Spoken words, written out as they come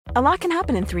A lot can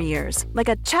happen in 3 years, like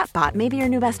a chatbot may be your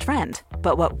new best friend.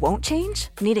 But what won't change?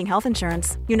 Needing health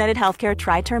insurance. United Healthcare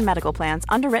Tri-Term Medical Plans,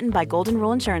 underwritten by Golden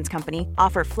Rule Insurance Company,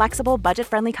 offer flexible,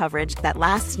 budget-friendly coverage that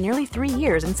lasts nearly 3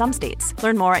 years in some states.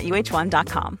 Learn more at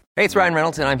uh1.com. Hey, it's Ryan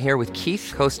Reynolds, and I'm here with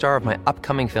Keith, co-star of my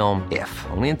upcoming film, If,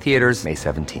 only in theaters May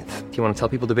 17th. Do you want to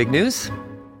tell people the big news?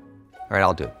 All right,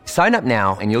 I'll do it. Sign up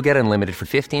now and you'll get unlimited for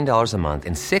 $15 a month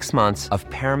and 6 months of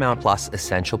Paramount Plus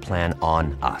Essential Plan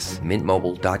on us.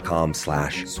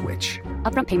 MintMobile.com/switch.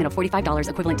 Upfront payment of $45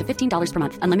 equivalent to $15 per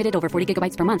month. Unlimited over 40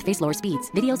 gigabytes per month. Face lower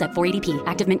speeds. Videos at 480p.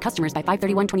 Active Mint customers by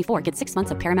 531.24 get 6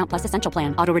 months of Paramount Plus Essential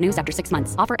Plan. Auto renews after 6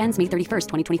 months. Offer ends May 31st,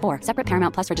 2024. Separate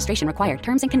Paramount Plus registration required.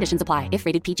 Terms and conditions apply if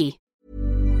rated PG.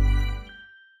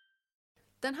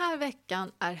 Den här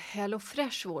veckan är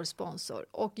HelloFresh vår sponsor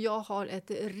och jag har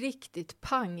ett riktigt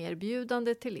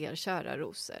pangerbjudande till er kära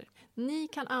rosor. Ni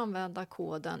kan använda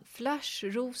koden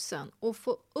FLASHROSEN och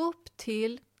få upp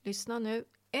till, lyssna nu,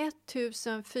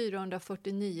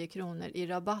 1449 kronor i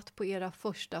rabatt på era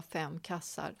första 5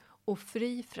 kassar och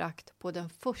fri frakt på den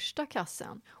första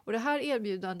kassen. Och det här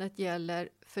erbjudandet gäller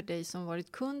för dig som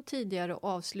varit kund tidigare och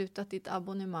avslutat ditt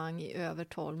abonnemang i över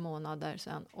 12 månader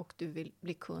sedan och du vill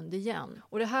bli kund igen.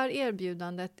 Och det här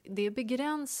erbjudandet, det är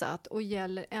begränsat och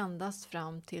gäller endast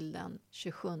fram till den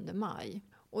 27 maj.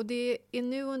 Och det är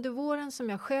nu under våren som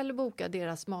jag själv bokar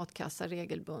deras matkassa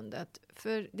regelbundet.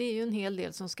 För det är ju en hel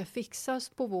del som ska fixas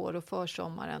på vår- och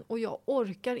försommaren. Och jag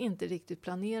orkar inte riktigt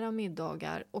planera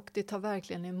middagar och det tar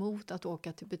verkligen emot att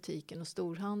åka till butiken och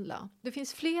storhandla. Det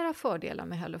finns flera fördelar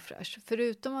med HelloFresh.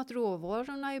 Förutom att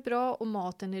råvarorna är bra och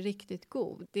maten är riktigt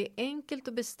god. Det är enkelt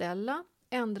att beställa.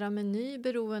 Ändra meny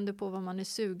beroende på vad man är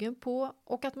sugen på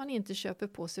och att man inte köper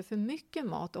på sig för mycket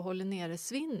mat och håller nere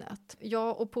svinnet.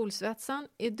 Jag och poolsvetsan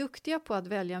är duktiga på att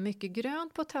välja mycket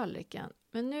grönt på tallriken.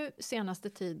 Men nu senaste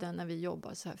tiden när vi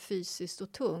jobbar så här fysiskt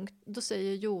och tungt, då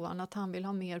säger Johan att han vill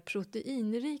ha mer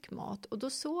proteinrik mat. Och då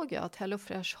såg jag att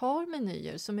HelloFresh har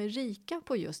menyer som är rika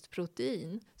på just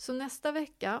protein. Så nästa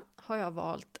vecka har jag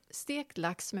valt stekt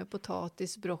lax med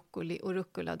potatis, broccoli och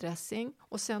rucola-dressing.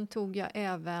 Och sen tog jag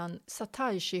även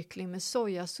sataykyckling med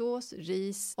sojasås,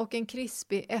 ris och en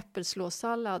krispig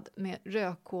äppelslåssallad med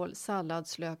rödkål,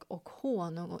 salladslök och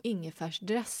honung och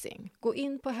ingefärsdressing. Gå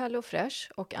in på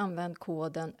HelloFresh och använd koden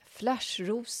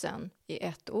FLASHROSEN i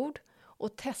ett ord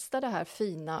och testa det här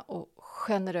fina och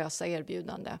generösa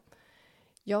erbjudande.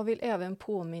 Jag vill även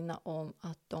påminna om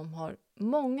att de har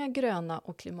många gröna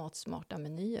och klimatsmarta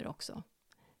menyer också.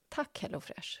 Tack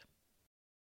HelloFresh!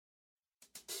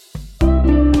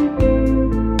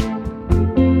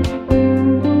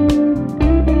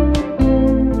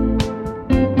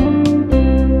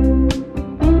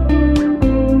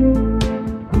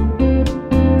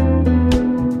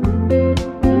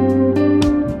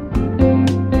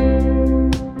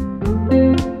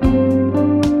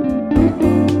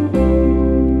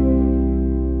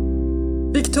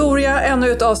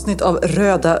 Ännu ett avsnitt av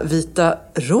Röda vita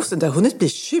rosen. Det har hunnit bli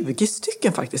 20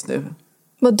 stycken faktiskt nu.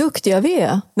 Vad duktiga vi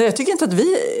är. Nej, jag tycker inte att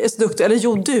vi är så duktiga. Eller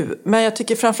jo, du. Men jag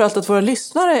tycker framförallt att våra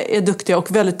lyssnare är duktiga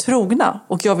och väldigt trogna.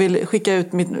 Och jag vill skicka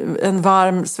ut en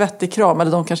varm, svettig kram.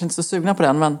 Eller de kanske inte är så sugna på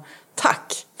den, men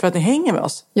tack för att ni hänger med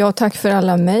oss. Ja, tack för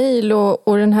alla mejl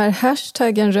och den här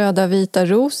hashtaggen Röda vita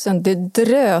rosen, det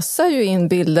drösar ju in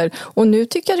bilder. Och nu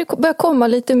tycker jag det börjar komma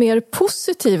lite mer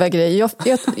positiva grejer.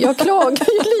 Jag klagar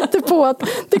ju lite på att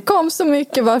det kom så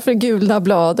mycket, varför gula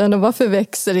bladen och varför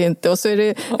växer det inte? Och så är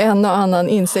det en och annan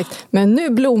insekt. Men nu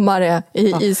blommar det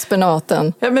i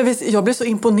spenaten. Ja, men jag blir så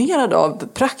imponerad av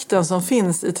prakten som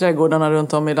finns i trädgårdarna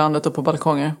runt om i landet och på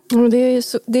balkonger.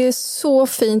 Det är så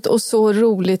fint och så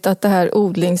roligt att det här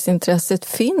odlingsintresset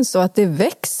finns och att det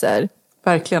växer.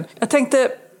 Verkligen. Jag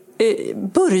tänkte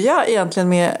börja egentligen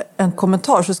med en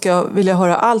kommentar, så vill jag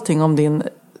höra allting om din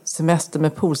semester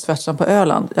med poolsvetsan på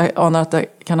Öland. Jag anar att det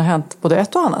kan ha hänt både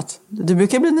ett och annat. Du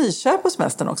brukar bli nykär på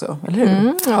semestern också, eller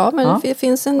hur? Ja, men det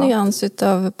finns en nyans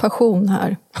av passion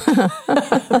här.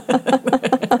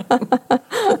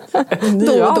 En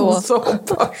nyans av passion.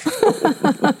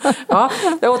 Ja,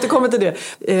 jag återkommer till det.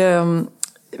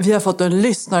 Vi har fått en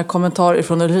lyssnarkommentar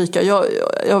från Ulrika.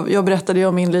 Jag berättade ju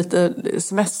om min lite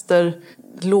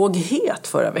semesterlåghet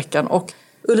förra veckan. Och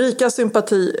Ulrikas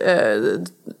sympati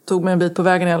tog mig en bit på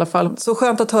vägen i alla fall. Så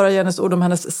skönt att höra Jennys ord om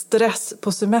hennes stress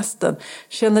på semestern.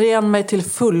 Känner igen mig till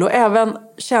full, och även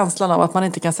känslan av att man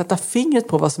inte kan sätta fingret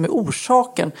på vad som är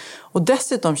orsaken. Och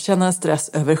dessutom känner en stress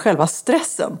över själva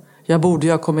stressen. Jag borde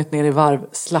ju ha kommit ner i varv,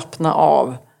 slappna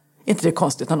av. inte det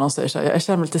konstigt när någon säger så här, jag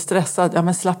känner mig lite stressad, ja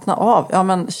men slappna av, ja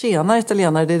men tjena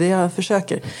italienare, det är det jag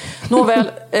försöker.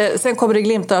 Nåväl, sen kommer det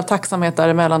glimtar av tacksamhet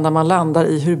däremellan där man landar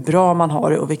i hur bra man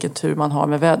har det och vilken tur man har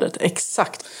med vädret,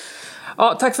 exakt.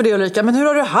 Ja, tack för det Ulrika, men hur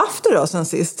har du haft det då sen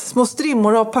sist? Små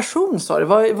strimmor av passion sa du,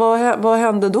 vad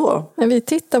hände då? Vi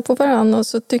tittar på varandra och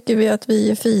så tycker vi att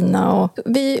vi är fina och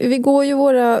vi går ju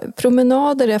våra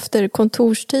promenader efter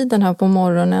kontorstiden här på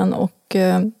morgonen och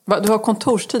Du har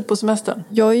kontorstid på semestern?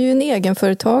 Jag är ju en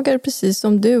egenföretagare precis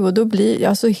som du och då blir,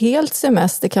 alltså helt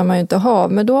semester kan man ju inte ha.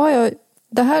 Men då har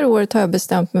det här året har jag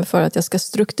bestämt mig för att jag ska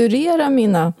strukturera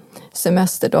mina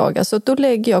semesterdagar. Så då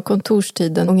lägger jag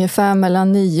kontorstiden ungefär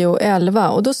mellan 9 och 11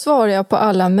 och då svarar jag på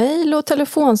alla mejl och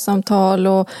telefonsamtal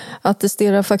och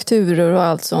attesterar fakturor och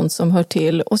allt sånt som hör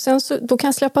till. Och sen så, då kan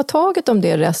jag släppa taget om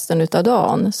det resten utav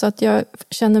dagen så att jag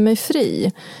känner mig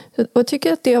fri. Och jag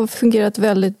tycker att det har fungerat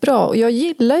väldigt bra. Och jag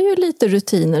gillar ju lite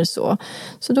rutiner så.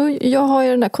 Så då, jag har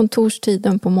ju den där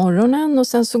kontorstiden på morgonen och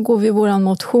sen så går vi våran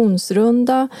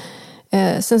motionsrunda.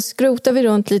 Sen skrotar vi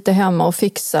runt lite hemma och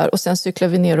fixar och sen cyklar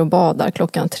vi ner och badar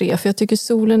 3:00. För jag tycker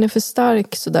solen är för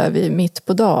stark så där vid mitt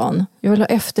på dagen. Jag vill ha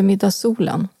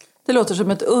eftermiddagssolen. Det låter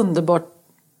som ett underbart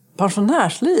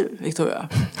pensionärsliv, Victoria.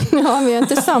 Ja, vi är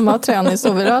inte samma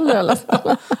träningsoveraller i alla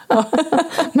fall.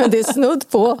 Men det är snudd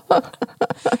på.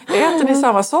 Äter ni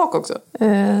samma sak också?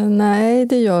 Nej,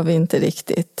 det gör vi inte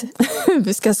riktigt.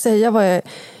 Vi ska säga vad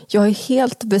jag är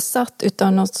helt besatt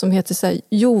utav något som heter så här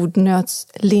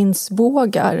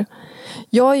jordnötslinsbågar.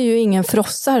 Jag är ju ingen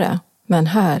frossare, men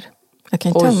här. Jag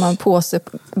kan tömma en påse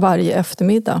varje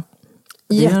eftermiddag.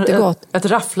 Jättegott. Ett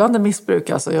rafflande missbruk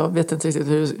alltså. Jag vet inte riktigt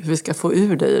hur vi ska få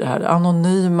ur dig i det här.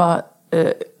 Anonyma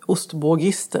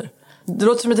ostbågister. Det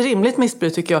låter som ett rimligt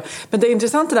missbruk tycker jag. Men det är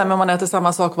intressant det där med om man äter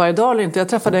samma sak varje dag eller inte. Jag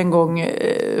träffade en gång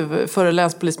förre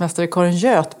länspolismästare Karin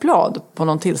Götblad på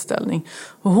någon tillställning.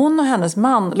 Och hon och hennes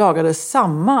man lagade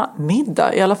samma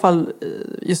middag, i alla fall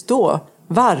just då,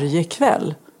 varje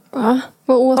kväll. Va?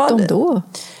 Vad åt de då?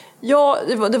 Ja,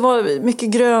 det var mycket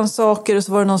grönsaker och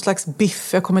så var det någon slags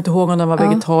biff. Jag kommer inte ihåg om den var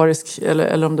vegetarisk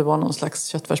eller om det var någon slags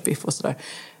köttfärsbiff och sådär.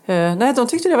 Nej, de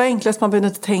tyckte det var enklast, man behövde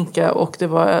inte tänka och det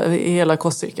var i hela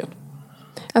kostcirkeln.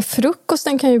 Ja,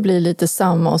 frukosten kan ju bli lite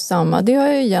samma och samma. Det har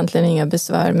jag egentligen inga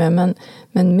besvär med.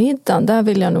 Men middagen, där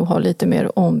vill jag nog ha lite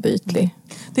mer ombytlig.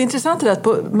 Det är intressant att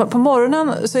på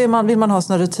morgonen så vill man ha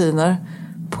sina rutiner.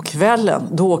 På kvällen,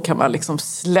 då kan man liksom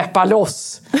släppa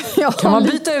loss. Ja, kan man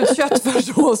byta ut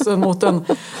köttfärssåsen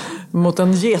mot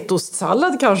en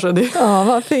getostsallad kanske? Ja,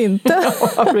 varför inte? Ja,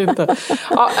 varför inte?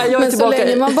 Ja, jag är men tillbaka. Så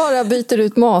länge man bara byter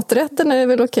ut maträtten är det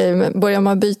väl okej. Men börjar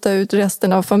man byta ut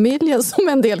resten av familjen som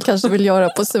en del kanske vill göra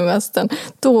på semestern,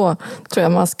 då tror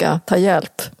jag man ska ta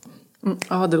hjälp.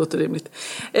 Ja, det låter rimligt.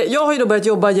 Jag har ju då börjat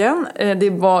jobba igen.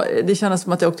 Det kändes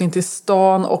som att jag åkte in till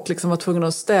stan och liksom var tvungen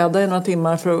att städa i några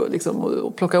timmar för att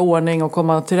liksom plocka ordning och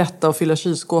komma till rätta och fylla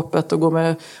kylskåpet och gå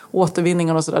med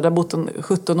återvinningen och sådär. Det har bott en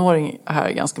 17-åring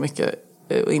här ganska mycket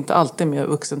och inte alltid med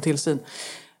vuxen tillsyn.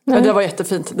 Men det var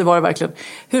jättefint, det var det verkligen.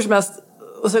 Hur som helst,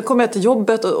 och sen kom jag till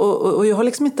jobbet och jag har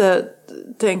liksom inte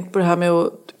tänkt på det här med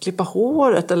att klippa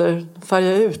håret eller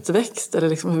färga utväxt eller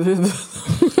liksom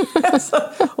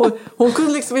och hon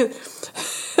kunde liksom inte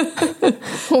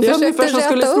hon försökte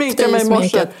rätta upp dig i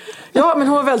sminket. Ja, men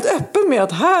hon var väldigt öppen med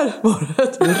att här var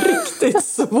ett riktigt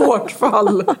svårt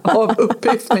fall av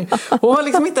upphyfning. Hon var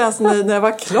liksom inte ens när jag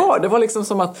var klar. Det var liksom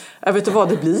som att, jag vet inte vad,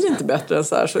 det blir inte bättre än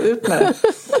så här, så ut med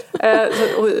det.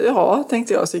 Ja,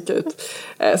 tänkte jag, så gick jag ut.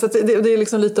 Så att det är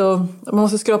liksom lite, man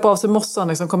måste skrapa av sig mossan,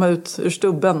 liksom komma ut ur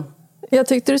stubben. Jag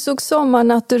tyckte du såg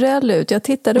sommarnaturell ut. Jag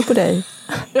tittade på dig.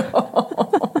 Ja.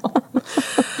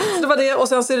 Det var det. Och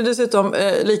sen så är det dessutom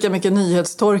lika mycket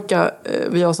nyhetstorka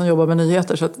vi som jobbar med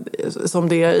nyheter så att, som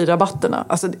det är i rabatterna.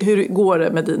 Alltså, hur går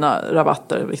det med dina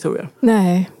rabatter, Victoria?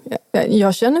 Nej,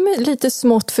 jag känner mig lite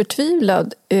smått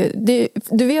förtvivlad.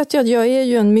 Du vet ju att jag är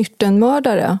ju en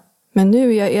myrtenmördare. Men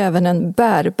nu är jag även en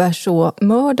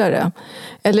bärbärså-mördare.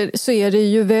 Eller så är det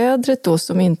ju vädret då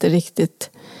som inte riktigt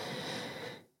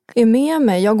är med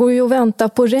mig. Jag går ju och väntar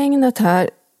på regnet här.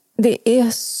 Det är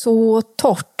så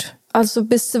torrt. Alltså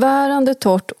besvärande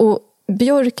torrt. Och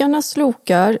björkarna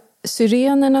slokar,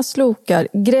 syrenerna slokar.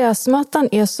 Gräsmattan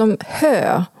är som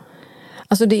hö.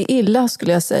 Alltså det är illa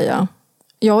skulle jag säga.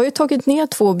 Jag har ju tagit ner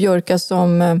 2 björkar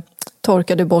som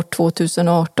torkade bort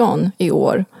 2018 i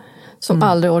år. Som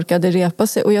aldrig orkade repa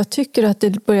sig. Och jag tycker att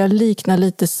det börjar likna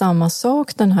lite samma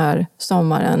sak den här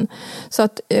sommaren. Så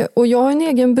att, och jag har en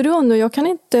egen brunn och jag kan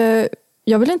inte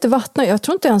jag vill inte vattna. Jag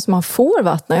tror inte ens man får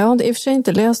vattna. Jag har i och för sig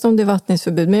inte läst om det är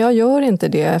vattningsförbud, men jag gör inte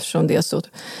det eftersom det är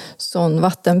sån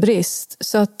vattenbrist.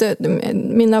 Så att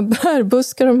mina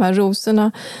bärbuskar, de här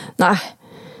rosorna, nej,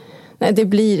 det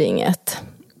blir inget.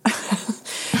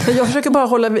 Jag försöker bara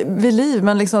hålla vid liv,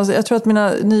 men liksom, jag tror att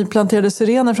mina nyplanterade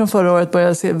syrener från förra året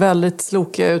börjar se väldigt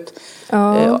slokiga ut.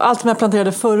 Ja. Allt som jag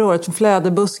planterade förra året, som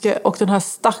fläderbuske och den här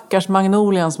stackars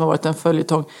magnolian som har varit en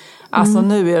följetong. Alltså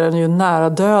nu är den ju nära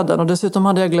döden, och dessutom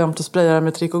hade jag glömt att spraya den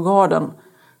med Tricogarden.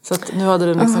 Så att nu hade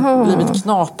den liksom blivit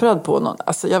knaprad på någon.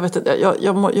 Alltså jag vet inte,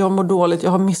 jag mår dåligt.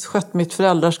 Jag har misskött mitt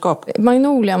föräldraskap.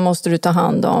 Magnolia måste du ta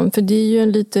hand om, för det är ju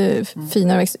en lite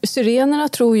finare växt. Syrenerna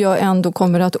tror jag ändå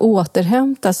kommer att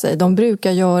återhämta sig. De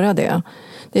brukar göra det.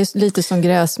 Det är lite som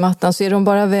gräsmattan. Så är de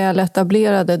bara väl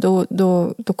etablerade,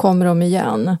 då kommer de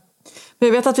igen.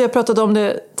 Jag vet att vi har pratat om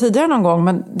det tidigare någon gång,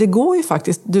 men det går ju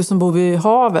faktiskt, du som bor vid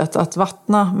havet, att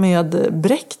vattna med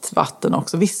bräckt vatten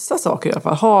också. Vissa saker i alla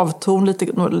fall. Havtorn,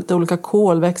 lite olika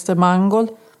kolväxter, mangold,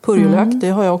 purjolök, det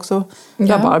har jag också.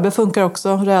 Rabarber funkar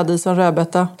också, rädisen,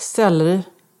 rödbeta, selleri,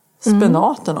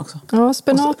 spenaten också. Ja,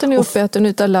 spenaten är uppäten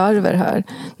utav larver här.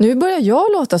 Nu börjar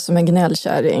jag låta som en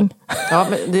gnällkärring. Ja,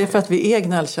 men det är för att vi är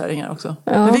gnällkärringar också.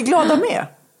 Ja. Men vi är glada med.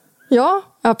 Ja,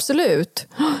 absolut.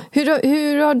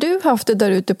 Hur har du haft det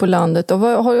där ute på landet? Och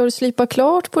har du slipat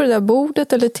klart på det där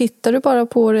bordet, eller tittar du bara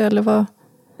på det, eller vad?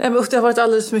 Det har varit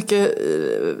alldeles för mycket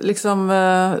liksom,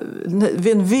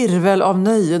 en virvel av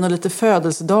nöjen och lite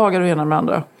födelsedagar och ena med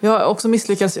andra. Jag har också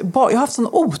misslyckats. Jag har haft sån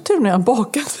otur när jag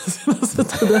bakat.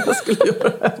 Jag skulle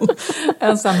göra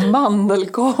en sån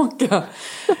mandelkaka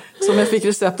som jag fick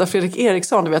recept av Fredrik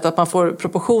Eriksson. Du vet att man får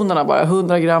proportionerna bara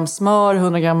 100 gram smör,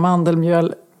 100 gram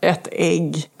mandelmjöl, 1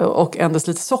 ägg och endast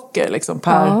lite socker liksom,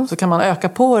 per. Så kan man öka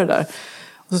på det där.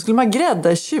 Och så skulle man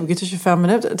grädda i 20-25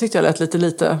 minuter. Jag tyckte jag lät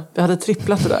lite. Jag hade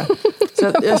tripplat det där.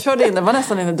 Så jag körde in, det var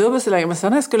nästan inne dubbelt så länge. Men sen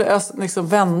när jag skulle liksom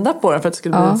vända på den för att det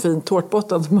skulle bli en fin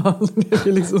tårtbotten, så man blev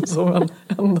liksom som en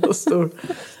enda stor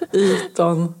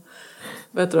ytan.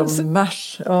 Vad heter det?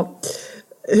 Mash. Ja.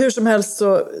 Hur som helst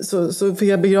så fick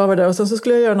jag begrava det. Och sen så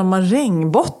skulle jag göra någon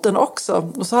marängbotten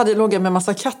också. Och så låg jag med en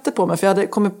massa katter på mig. För jag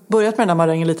hade börjat med den där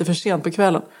marängen lite för sent på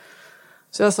kvällen.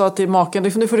 Så jag sa till maken,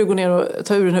 nu får du gå ner och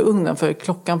ta ur den här ugnen för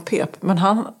klockan pep. Men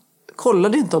han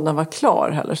kollade inte om den var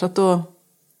klar heller. Så att då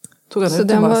tog han så ut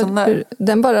den.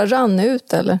 Den bara rann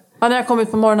ut, eller? Ja, när jag kom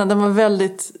ut på morgonen, den var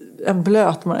väldigt en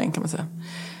blöt maräng, kan man säga.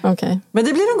 Okay. Men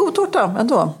det blev en god tårta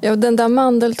ändå. Ja, den där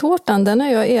mandeltårtan, den har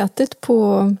jag ätit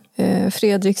på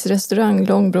Fredriks restaurang,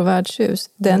 Långbro värdshus.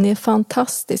 Den är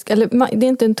fantastisk. Eller det är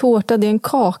inte en tårta, det är en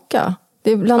kaka.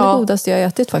 Det är bland det godaste jag har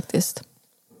ätit faktiskt.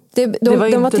 Det var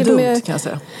inte dumt, kan jag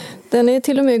säga. Den är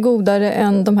till och med godare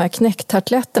än de här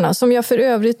knäcktartletterna, som jag för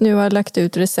övrigt nu har lagt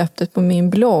ut receptet på min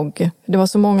blogg. Det var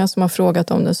så många som har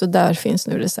frågat om det, så där finns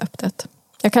nu receptet.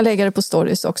 Jag kan lägga det på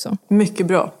stories också. Mycket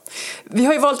bra. Vi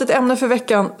har ju valt ett ämne för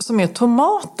veckan som är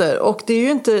tomater. Och det är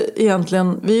ju inte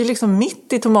egentligen, vi är liksom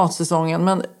mitt i tomatsäsongen.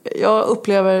 Men jag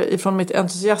upplever ifrån mitt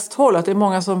entusiasthåll att det är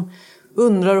många som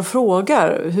undrar och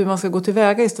frågar hur man ska gå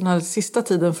tillväga i den här sista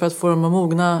tiden för att få dem att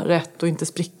mogna rätt och inte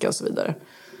spricka och så vidare.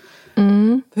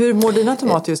 Hur mår dina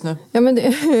tomater just nu? Ja, men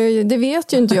det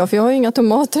vet ju inte jag, för jag har ju inga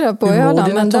tomater här på Öland.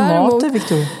 Hur mår dina tomater,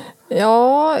 Victoria?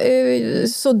 Ja,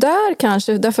 så där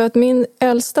kanske. Därför att min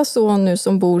äldsta son nu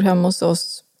som bor hemma hos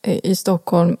oss i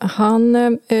Stockholm,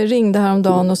 han ringde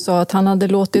häromdagen och sa att han hade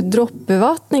låtit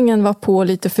droppbevattningen vara på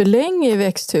lite för länge i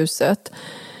växthuset.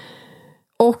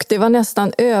 Och det var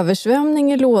nästan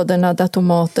översvämning i lådorna där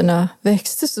tomaterna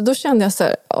växte. Så då kände jag så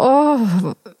här,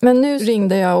 men nu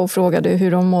ringde jag och frågade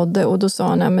hur de mådde. Och då sa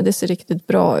han, nej men det ser riktigt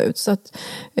bra ut. Så att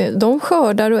de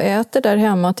skördar och äter där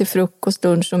hemma till frukost,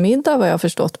 lunch och middag, vad jag har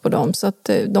förstått på dem. Så att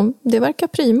det verkar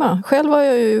prima. Själv har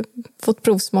jag ju fått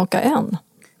provsmaka en.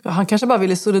 Ja, han kanske bara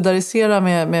ville solidarisera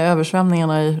med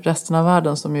översvämningarna i resten av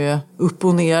världen som ju är upp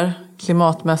och ner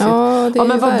klimatmässigt. Ja, det är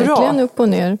men verkligen upp och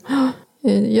ner.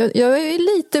 Jag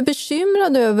är lite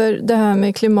bekymrad över det här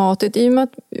med klimatet, i och med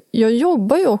att jag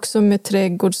jobbar ju också med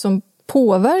trädgård som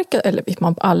påverkar, eller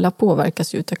alla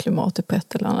påverkas ju av klimatet på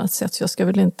ett eller annat sätt, så jag ska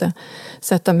väl inte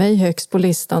sätta mig högst på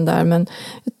listan där, men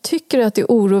jag tycker att det är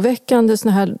oroväckande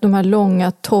de här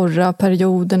långa torra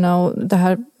perioderna och det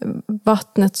här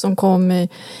vattnet som kom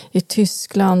i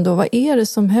Tyskland, och vad är det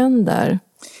som händer?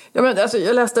 Ja, men alltså,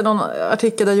 jag läste någon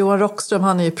artikel där Johan Rockström,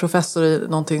 han är ju professor i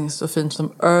någonting så fint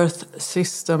som Earth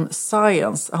System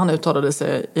Science. Han uttalade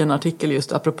sig i en artikel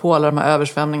just apropå alla de här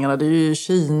översvämningarna. Det är ju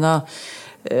Kina,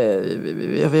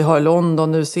 vi har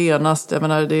London nu senast, jag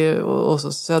menar det, och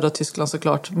så södra Tyskland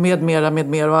såklart, med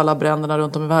mera och alla bränderna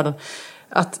runt om i världen.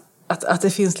 Att det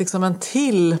finns liksom en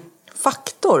till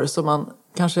faktor som man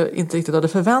kanske inte riktigt hade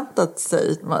förväntat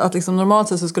sig. Att liksom normalt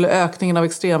sett så skulle ökningen av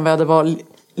extremväder vara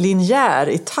linjär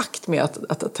i takt med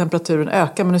att temperaturen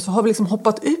ökar. Men nu så har vi liksom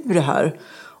hoppat ur det här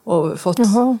och fått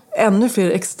ännu fler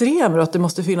extremer. Och att det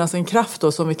måste finnas en kraft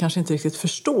då som vi kanske inte riktigt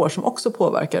förstår som också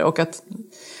påverkar. Och att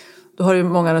då har ju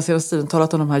många den senaste tiden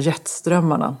talat om de här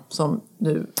jetströmmarna som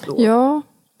nu då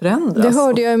förändras. Det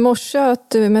hörde jag i morse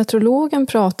att meteorologen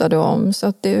pratade om. Så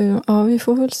att vi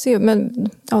får väl se. Men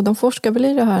de forskar väl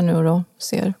i det här nu då.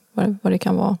 Ser vad det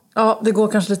kan vara. Ja, det går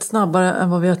kanske lite snabbare än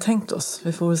vad vi har tänkt oss.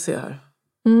 Vi får väl se här.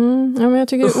 Men jag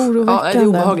tycker det är oroväckande. Ja, det är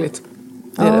obehagligt.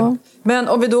 Det är det. Men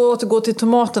om vi då återgår till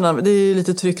tomaterna. Det är ju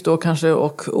lite tryck då kanske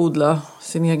att odla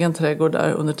sin egen trädgård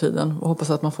där under tiden. Och hoppas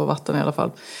att man får vatten i alla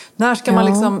fall. När ska man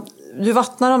liksom... Du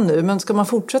vattnar dem nu, men ska man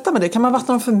fortsätta med det? Kan man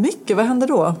vattna dem för mycket? Vad händer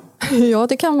då? Ja,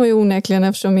 det kan man ju onekligen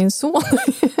eftersom min son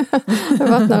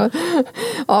vattnar.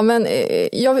 Ja, men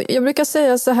jag brukar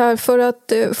säga så här, för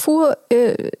att få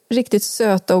riktigt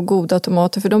söta och goda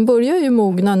tomater, för de börjar ju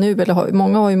mogna nu, eller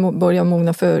många har ju börjat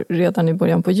mogna redan i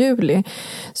början på juli.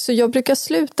 Så jag brukar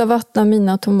sluta vattna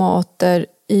mina tomater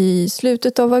i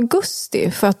slutet av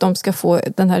augusti för att de ska få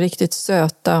den här riktigt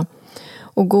söta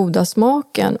och goda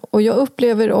smaken. Och jag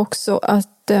upplever också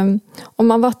att om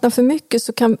man vattnar för mycket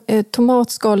så kan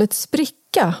tomatskalet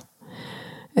spricka.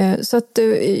 Så att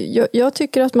jag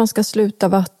tycker att man ska sluta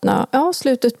vattna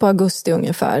slutet på augusti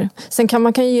ungefär. Sen kan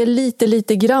man ge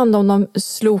lite grann om de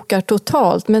slokar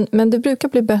totalt. Men det brukar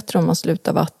bli bättre om man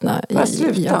slutar vattna i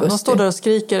augusti. De står där och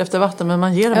skriker efter vatten men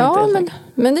man ger dem inte.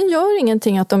 Men det gör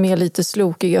ingenting att de är lite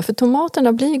slokiga. För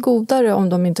tomaterna blir godare om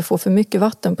de inte får för mycket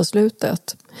vatten på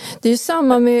slutet. Det är ju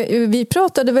samma med, vi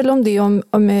pratade väl om det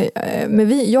med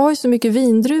vin. Jag har ju så mycket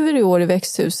vindruvor i år i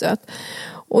växthuset.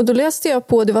 Och då läste jag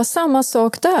på, det var samma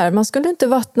sak där. Man skulle inte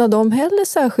vattna dem heller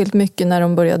särskilt mycket när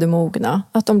de började mogna.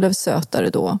 Att de blev sötare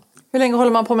då. Hur länge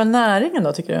håller man på med näringen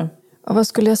då, tycker du? Ja, vad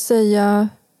skulle jag säga?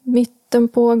 Mitten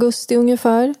på augusti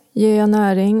ungefär ger jag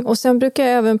näring. Och sen brukar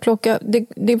jag även plocka,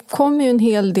 det kommer ju en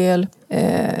hel del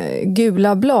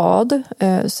gula blad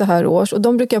så här års. Och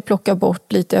de brukar jag plocka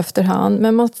bort lite efterhand.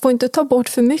 Men man får inte ta bort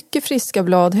för mycket friska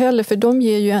blad heller. För de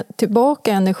ger ju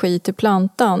tillbaka energi till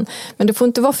plantan. Men det får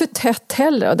inte vara för tätt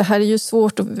heller. Det här är ju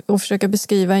svårt att försöka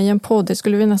beskriva i en podd. Det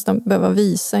skulle vi nästan behöva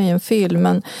visa i en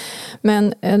film.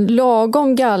 Men en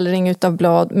lagom gallring utav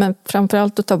blad. Men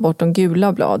framförallt att ta bort de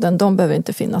gula bladen. De behöver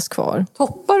inte finnas kvar.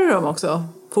 Toppar du dem också?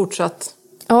 Fortsatt?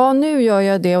 Ja, nu gör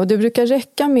jag det. Och det brukar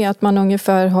räcka med att man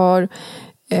ungefär har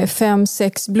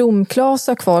 5-6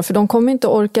 blomklasar kvar. För de kommer inte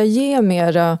orka ge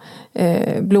mera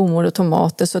blommor och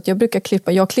tomater. Så att jag brukar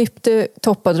klippa. Jag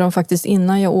toppade dem faktiskt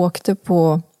innan jag åkte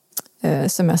på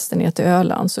semestern ner till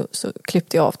Öland. Så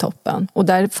klippte jag av toppen. Och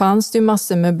där fanns det ju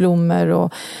massor med blommor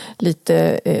och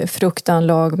lite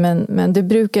fruktanlag. Men det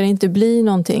brukar inte bli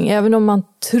någonting. Även om man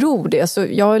tror det. Så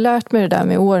jag har lärt mig det där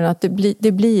med åren att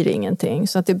det blir ingenting.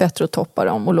 Så att det är bättre att toppa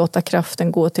dem och låta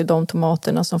kraften gå till de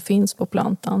tomaterna som finns på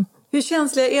plantan. Hur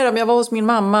känsliga är de? Jag var hos min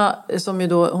mamma som ju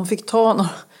då, hon fick ta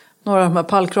några av de här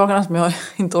pallkragarna som jag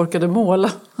inte orkade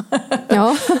måla.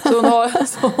 Ja.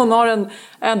 så hon har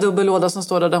en dubbel låda som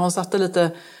står där hon satte lite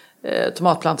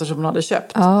tomatplantor som hon hade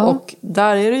köpt. Ja. Och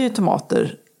där är det ju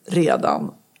tomater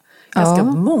redan. Ganska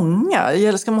många.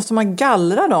 Måste man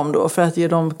gallra dem då för att ge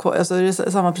dem... Alltså är det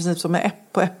samma princip som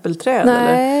på äppelträd?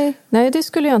 Nej, det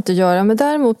skulle jag inte göra. Men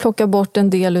däremot plocka bort en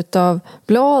del av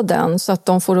bladen så att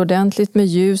de får ordentligt med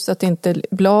ljus. Så att inte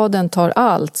bladen tar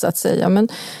allt, så att säga. Men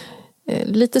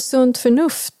lite sunt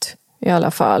förnuft i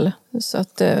alla fall. Så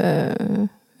att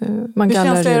man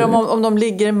gallrar. Hur känns det om de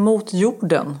ligger mot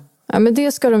jorden? Ja, men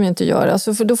det ska de ju inte göra.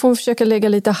 Alltså, för då får de försöka lägga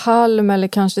lite halm eller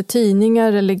kanske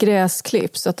tidningar eller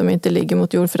gräsklipp så att de inte ligger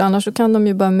mot jord. För annars så kan de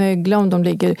ju bara mögla om de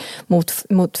ligger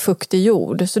mot fuktig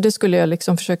jord. Så det skulle jag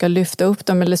liksom försöka lyfta upp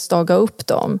dem eller staga upp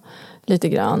dem lite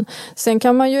grann. Sen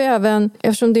kan man ju även,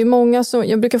 eftersom det är många som,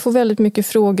 jag brukar få väldigt mycket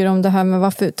frågor om det här med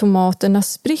varför tomaterna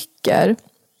spricker.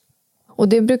 Och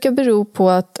det brukar bero på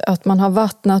att man har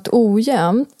vattnat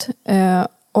ojämnt.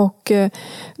 Och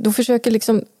då försöker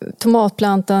liksom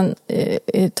tomatplantan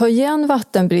ta igen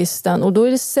vattenbristen. Och då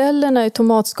är det cellerna i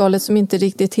tomatskalet som inte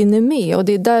riktigt hinner med. Och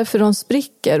det är därför de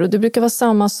spricker. Och det brukar vara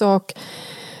samma sak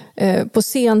på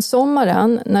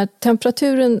sensommaren. När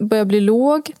temperaturen börjar bli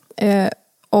låg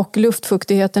och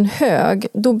luftfuktigheten hög,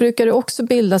 då brukar det också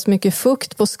bildas mycket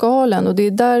fukt på skalen och det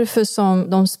är därför som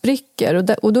de spricker.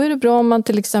 Och då är det bra om man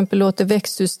till exempel låter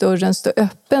växthusdörren stå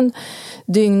öppen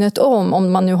dygnet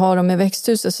om man nu har dem i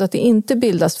växthuset, så att det inte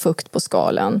bildas fukt på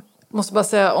skalen. Jag måste bara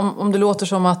säga, om det låter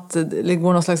som att det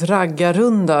går någon slags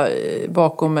raggarrunda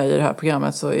bakom mig i det här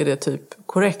programmet, så är det typ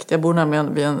korrekt. Jag bor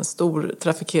nämligen vid en stor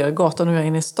trafikerad gata, nu är jag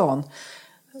inne i stan.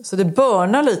 Så det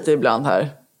börnar lite ibland här.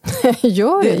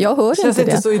 Ja, jag hör inte det. Det känns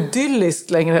inte så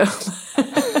idylliskt längre.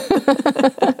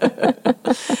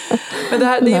 Men det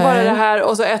är bara det här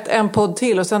och så en podd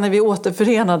till och sen är vi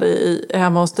återförenade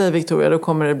hemma hos dig, Victoria, då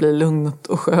kommer det bli lugnt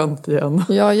och skönt igen.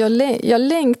 Ja, jag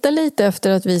längtar lite efter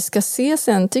att vi ska ses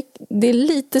sen. Det är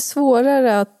lite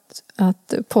svårare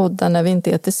att podda när vi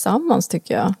inte är tillsammans,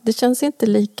 tycker jag. Det känns inte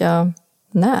lika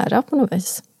nära på något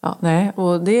vis. Ja, nej,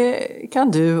 och det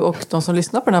kan du och de som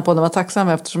lyssnar på den här podden vara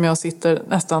tacksamma eftersom jag sitter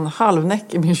nästan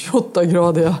halvnäck i min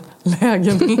 28-gradiga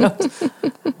lägenhet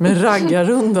med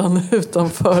raggarrundan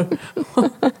utanför.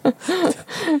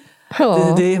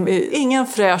 Ja. Det är ingen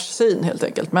fräsch syn helt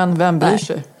enkelt, men vem bryr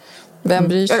sig? Vem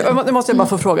bryr sig? Nu måste jag bara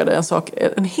få fråga dig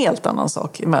en helt annan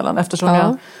sak emellan. Eftersom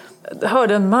jag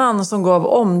hörde en man som gav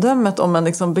omdömet om en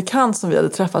liksom bekant som vi hade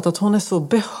träffat att hon är så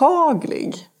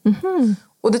behaglig. Mm-hmm.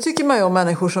 Och det tycker man ju om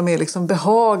människor som är liksom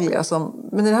behagliga.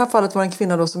 Men i det här fallet var det en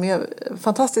kvinna då som är en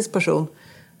fantastisk person.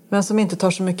 Men som inte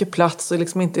tar så mycket plats och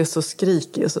liksom inte är så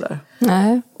skrikig och sådär.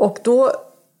 Nej. Och då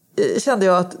kände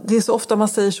jag att det är så ofta man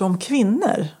säger så om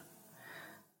kvinnor.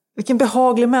 Vilken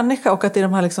behaglig människa, och att det är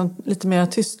de här liksom lite mer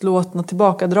tystlåtna,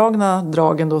 tillbakadragna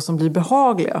dragen då som blir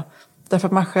behagliga. Därför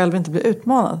att man själv inte blir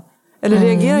utmanad. Eller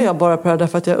reagerar jag bara på det här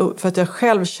därför att jag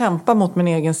själv kämpar mot min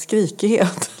egen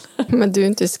skrikighet? Men du är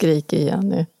inte skrikig,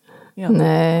 Jenny.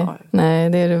 Nej,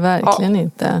 det är du verkligen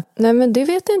inte. Nej, men det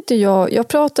vet inte jag. Jag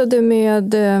pratade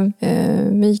med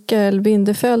Mikael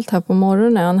Bindefeld här på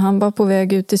morgonen. Han var på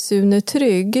väg ut till Sune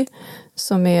Trygg,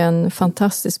 som är en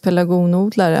fantastisk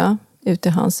pelargonodlare ute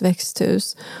i hans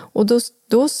växthus. Och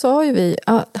då sa ju vi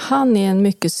att han är en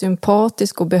mycket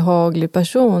sympatisk och behaglig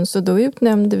person. Så då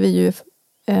utnämnde vi ju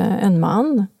en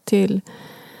man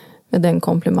med den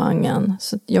komplimangen.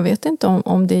 Så jag vet inte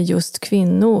om det är just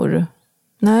kvinnor.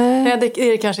 Nej, det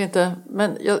är det kanske inte.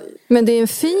 Men det är en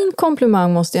fin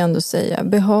komplimang, måste jag ändå säga.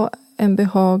 En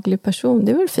behaglig person,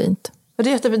 det är väl fint.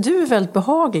 Du är väldigt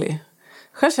behaglig.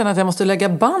 Själv känner jag att jag måste lägga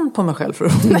band på mig själv för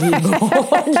att bli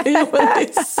behaglig. Men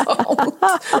det är sant.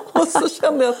 Och så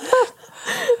kände jag att...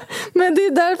 Men det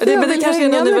är därför jag vill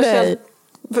hänga med dig.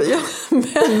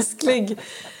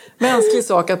 Mänsklig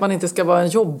sak att man inte ska vara en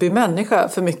jobbig människa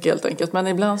för mycket helt enkelt. Men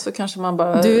ibland så kanske man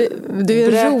bara du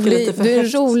är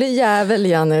en rolig jävel,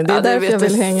 Janne. Det är därför jag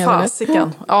vill hänga med dig.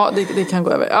 Ja, det kan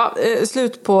gå över. Ja,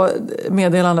 slut på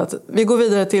meddelandet. Vi går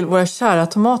vidare till våra kära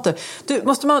tomater.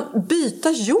 Måste man byta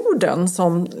jorden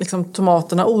som liksom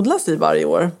tomaterna odlas i varje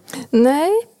år?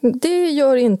 Nej, det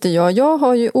gör inte jag. Jag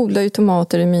har ju odlat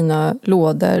tomater i mina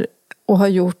lådor och har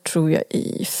gjort, tror jag,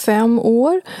 i 5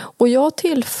 år. Och jag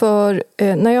tillför,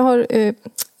 när jag har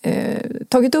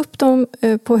tagit upp dem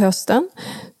på hösten,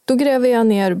 då gräver jag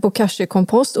ner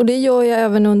bokashi-kompost. Och det gör jag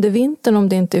även under vintern om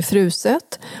det inte är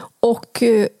fruset. Och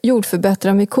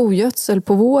jordförbättrar med kogödsel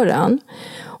på våren.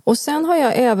 Och sen har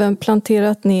jag även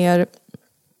planterat ner,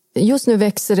 just nu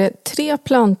växer det 3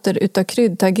 planter utav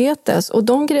kryddtagetes. Och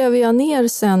de gräver jag ner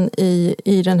sen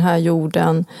i den här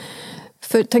jorden.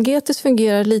 För tagetes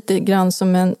fungerar lite grann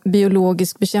som en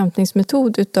biologisk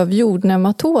bekämpningsmetod utav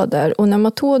jordnematoder. Och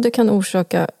nematoder kan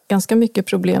orsaka ganska mycket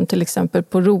problem, till exempel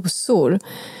på rosor.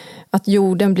 Att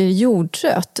jorden blir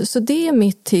jordtrött. Så det är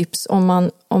mitt tips om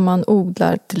man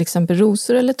odlar till exempel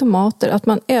rosor eller tomater. Att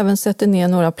man även sätter ner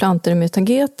några plantor med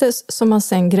tagetes som man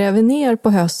sen gräver ner på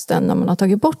hösten när man har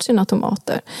tagit bort sina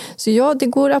tomater. Så ja, det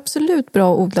går absolut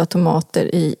bra att odla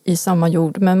tomater i samma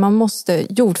jord. Men man måste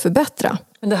jordförbättra.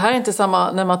 Men det här är inte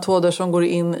samma nematoder som går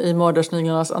in i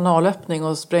mördarsniglarnas analöppning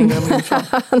och spränger dem inifrån?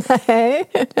 Nej,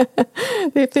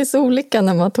 det finns olika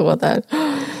nematoder.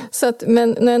 Så att,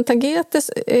 men en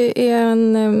tagetes är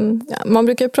man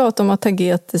brukar prata om att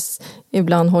tagetes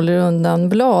ibland håller undan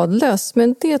bladlöss,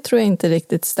 men det tror jag inte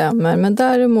riktigt stämmer. Men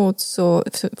däremot så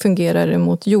fungerar det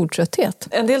mot jordtrötthet.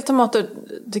 En del tomater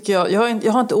tycker jag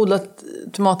har inte odlat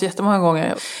tomater jättemånga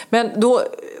gånger. Men då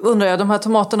undrar jag, de här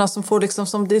tomaterna som får liksom,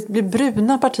 som det blir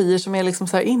bruna partier som är liksom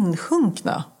så här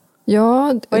insjunkna.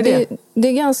 Ja, det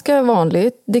är ganska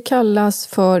vanligt. Det kallas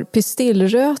för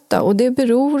pistillröta och det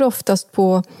beror oftast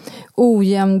på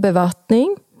ojämn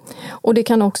bevattning. Och det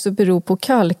kan också bero på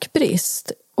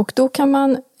kalkbrist. Och då kan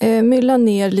man mylla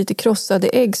ner lite krossade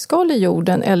äggskal i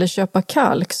jorden eller köpa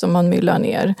kalk som man myllar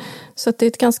ner. Så att det är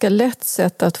ett ganska lätt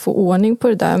sätt att få ordning på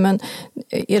det där. Men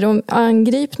är de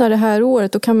angripna det här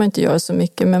året, då kan man inte göra så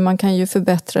mycket. Men man kan ju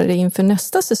förbättra det inför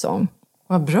nästa säsong.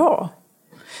 Vad bra!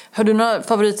 Har du några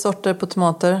favoritsorter på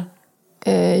tomater?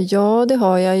 Ja, det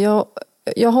har jag.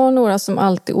 Jag har några som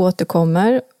alltid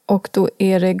återkommer. Och då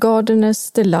är det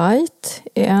Gardeners Delight,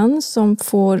 en som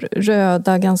får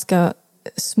röda, ganska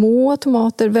små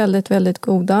tomater, väldigt, väldigt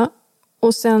goda.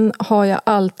 Och sen har jag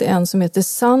alltid en som heter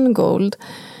Sungold.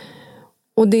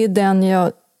 Och det är den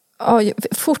jag... Ja,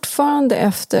 fortfarande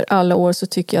efter alla år så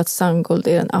tycker jag att Sungold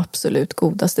är den absolut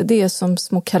godaste. Det är som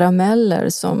små karameller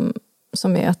som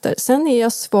jag äter. Sen är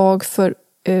jag svag för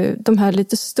de här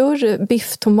lite större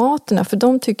bifftomaterna. För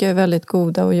de tycker jag är väldigt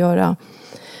goda att göra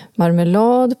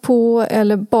marmelad på.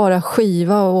 Eller bara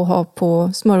skiva och ha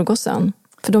på smörgåsen.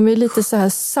 För de är lite så här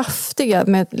saftiga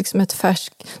med liksom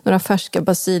några färska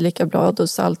basilikablad och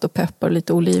salt och peppar och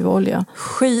lite olivolja.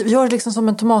 Gör det liksom som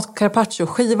en tomatcarpaccio.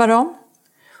 Skiva dem.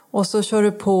 Och så kör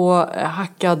du på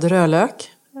hackad rödlök.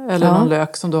 Eller någon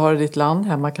lök som du har i ditt land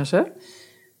hemma kanske.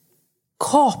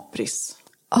 Kapris.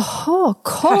 Aha,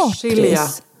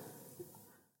 kapris.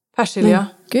 Persilja. Men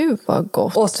gud vad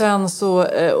gott. Och sen så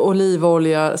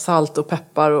olivolja, salt och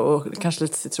peppar och kanske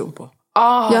lite citron på.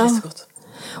 Det är så gott.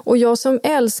 Och jag som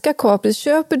älskar kapris,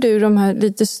 köper du de här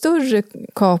lite större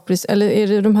kapris eller är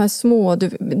det de här små?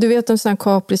 Du vet en sån här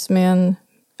kapris med en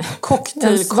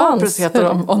cocktailkapris heter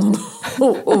de.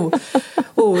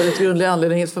 Väldigt grundlig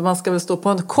anledning. För man ska väl stå på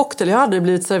en cocktail. Jag har aldrig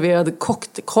blivit serverad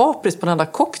kapris på den enda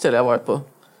cocktail jag varit på.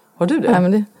 Har du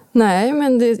det? Nej,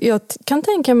 men jag kan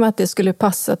tänka mig att det skulle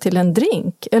passa till en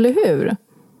drink, eller hur?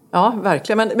 Ja,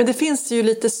 verkligen. Men det finns ju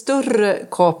lite större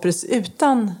kapris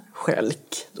utan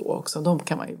skälk då också. De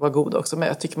kan man ju vara goda också. Men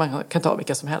jag tycker man kan ta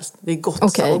vilka som helst. Det är gott,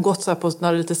 okay. Och gott så här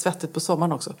när det är lite svettigt på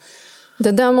sommaren också.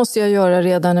 Det där måste jag göra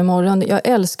redan imorgon. Jag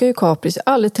älskar ju kapris. Jag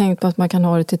har aldrig tänkt på att man kan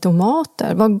ha det till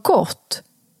tomater. Vad gott!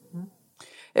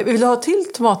 Vill du ha till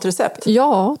tomatrecept?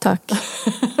 Ja, tack.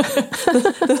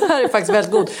 Det här är faktiskt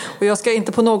väldigt god. Och jag ska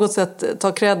inte på något sätt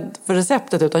ta cred för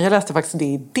receptet, utan jag läste faktiskt det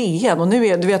i DN. Och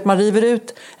nu du vet, man river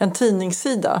ut en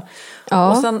tidningssida.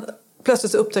 Ja. Och sen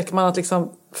plötsligt så upptäcker man att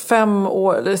liksom 5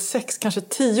 år, eller 6, kanske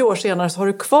 10 år senare så har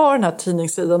du kvar den här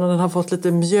tidningssidan. Och den har fått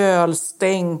lite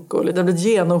mjölstänk och den har blivit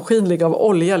genomskinlig av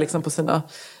olja liksom på sina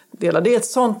delar. Det är ett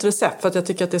sånt recept för att jag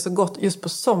tycker att det är så gott just på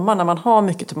sommaren när man har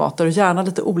mycket tomater och gärna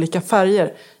lite olika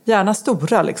färger. Gärna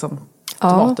stora liksom,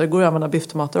 tomater. Det går att använda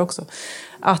bifftomater också.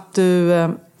 Att du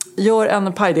gör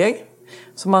en pajdeg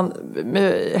som man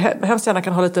hemskt gärna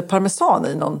kan ha lite parmesan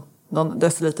i någon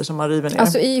deciliter som man river ner.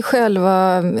 Alltså i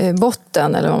själva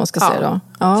botten eller vad man ska säga då?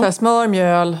 Ja. Så här, smör,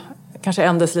 mjöl, kanske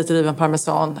 1 deciliter riven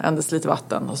parmesan, 1 deciliter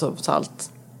vatten och så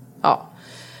salt. Ja.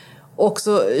 Och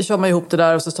så kör man ihop det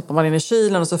där och så stoppar man in i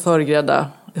kylen och så förgrädda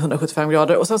 175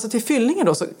 grader. Och sen så till fyllningen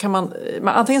då så kan man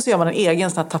antingen så gör man en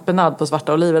egen sån här tapenad på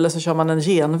svarta oliver eller så kör man en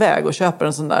genväg och köper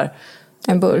en sån där.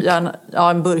 En burk?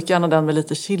 En burk, gärna den med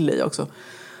lite chili i också.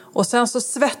 Och sen så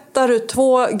svettar du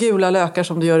 2 gula lökar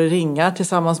som du gör i ringar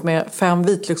tillsammans med 5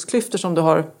 vitlöksklyftor som du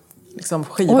har liksom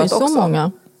skivat också. Oj, så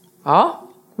många? Ja,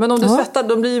 men om du svettar,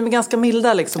 de blir ju ganska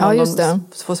milda liksom om just de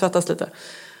får svettas lite.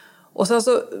 Och sen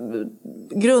så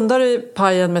grundar du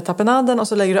pajen med tapenaden och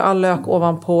så lägger du all lök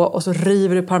ovanpå och så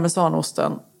river du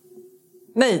parmesanosten.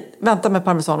 Nej, vänta med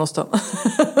parmesanosten.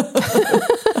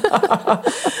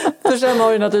 För sen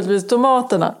har du naturligtvis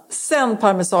tomaterna. Sen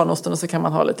parmesanosten och så kan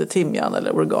man ha lite timjan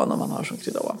eller oregano om man har som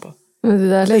krydda ovanpå. Men det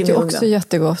där lät ju också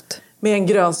jättegott. Med en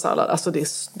grön sallad. Alltså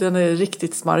den är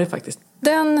riktigt smarrig faktiskt.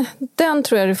 Den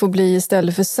tror jag det får bli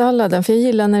istället för salladen. För jag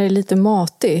gillar när det är lite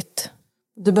matigt.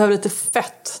 Du behöver lite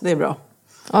fett, det är bra.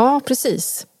 Ja,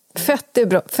 precis. Fett är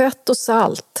bra. Fett och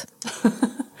salt.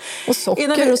 Och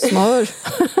socker och smör.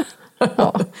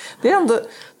 Ja. Det är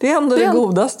ändå det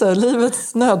godaste.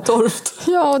 Livets nödtorft.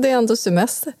 Ja, det är ändå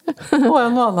semester. Och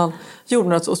en och annan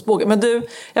jordnötsostbåge. Men du,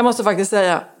 jag måste faktiskt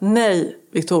säga nej,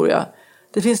 Victoria.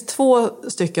 Det finns 2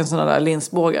 stycken sådana där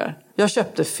linsbågar. Jag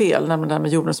köpte fel, nämligen den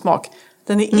med jordnötssmak.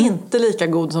 Den är inte lika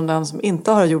god som den som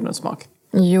inte har jordnötssmak.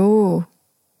 Jo.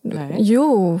 Nej.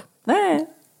 Jo. Nej.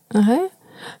 Nej.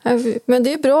 Men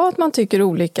det är bra att man tycker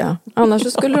olika.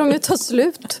 Annars skulle de ju ta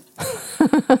slut.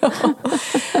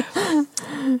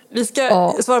 Vi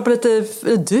ska svara på lite...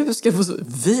 Du ska få...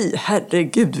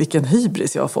 herregud, vilken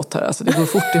hybris jag har fått här. Alltså, det går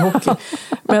fort i hockey.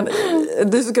 Men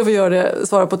du ska få göra det.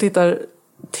 Svara på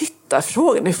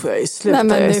tittarfrågor. Nu får jag ju sluta.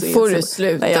 Nej, men nu får du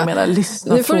sluta. Nej, jag menar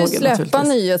lyssna. Nu får du släppa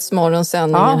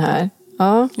Nyhetsmorgonsändningen här.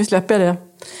 Ja. Nu släpper jag det.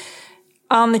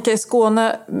 Annika i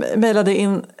Skåne mejlade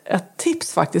in ett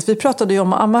tips faktiskt. Vi pratade ju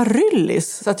om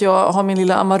amaryllis. Så att jag har min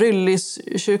lilla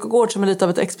amaryllis-kyrkogård som är lite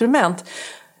av ett experiment.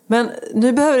 Men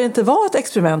nu behöver det inte vara ett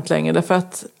experiment längre. Därför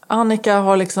att Annika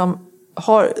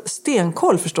har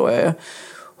stenkoll, förstår jag ju.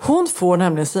 Hon får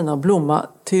nämligen sina blomma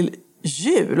till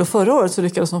jul. Och förra året så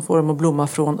lyckades hon få dem att blomma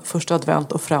från första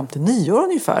advent och fram till nyår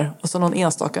ungefär. Och så någon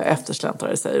enstaka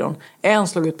eftersläntrare, säger hon. En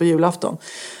slog ut på julafton.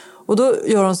 Och då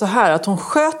gör hon så här att hon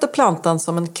sköter plantan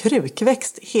som en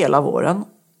krukväxt hela våren.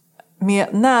 Med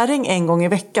näring en gång i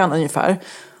veckan ungefär.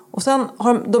 Och sen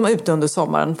har de ute under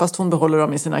sommaren, fast hon behåller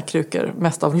dem i sina krukor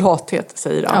mest av lathet,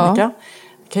 säger Annika. Ja.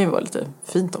 Det kan ju vara lite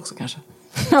fint också kanske.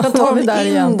 Sen tar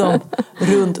vi in dem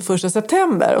runt 1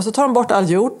 september. Och så tar de bort all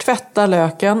jord, tvättar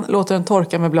löken, låter den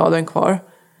torka med bladen kvar.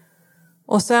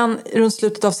 Och sen runt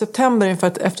slutet av september,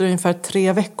 efter ungefär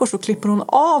 3 veckor, så klipper hon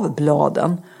av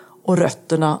bladen och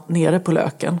rötterna nere på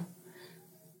löken.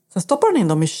 Sen stoppar hon in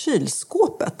dem i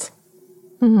kylskåpet.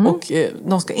 Mm. Och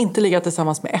de ska inte ligga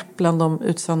tillsammans med äpplen. De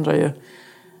utsöndrar ju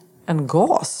en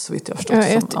gas, så vitt jag förstått.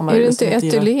 Är det inte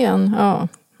etylen? Ja,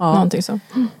 någonting så.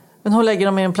 Men hon lägger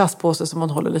dem i en plastpåse som hon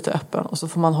håller lite öppen. Och så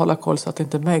får man hålla koll så att det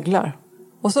inte möglar.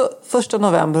 Och så 1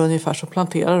 november ungefär så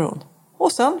planterar hon.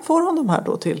 Och sen får hon de här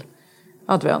då till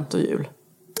advent och jul.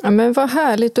 Ja, men vad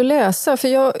härligt att läsa. För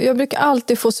jag brukar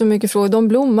alltid få så mycket frågor. De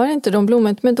blommar inte.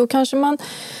 Men då kanske man...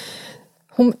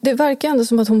 det verkar ändå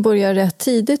som att hon börjar rätt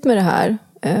tidigt med det här.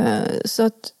 Så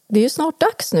att det är ju snart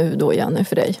dags nu då, Janne,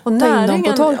 för dig. Och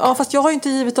näringen, ja, fast jag har ju inte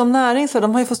givit dem näring, så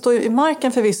de har ju fått stå i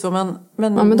marken förvisso. Men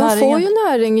de näringen... får ju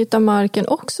näring av marken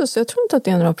också, så jag tror inte att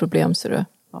det är några problem, ser du.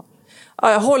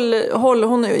 Ja,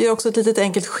 hon gör också ett litet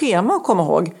enkelt schema att komma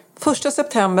ihåg. 1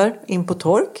 september in på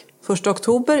tork. 1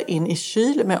 oktober in i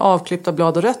kyl med avklippta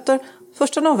blad och rötter.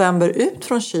 1 november ut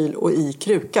från kyl och i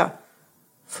kruka.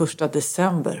 1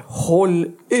 december,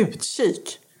 håll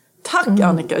utkik. Tack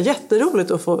Annika,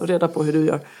 jätteroligt att få reda på hur du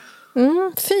gör.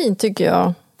 Fint tycker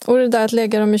jag. Och det där att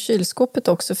lägga dem i kylskåpet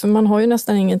också, för man har ju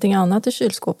nästan ingenting annat i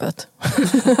kylskåpet.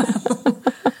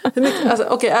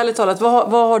 Okej, ärligt talat,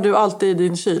 vad har du alltid i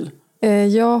din kyl?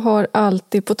 Jag har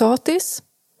alltid potatis,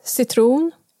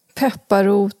 citron,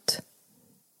 pepparrot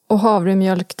och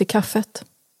havremjölk till kaffet.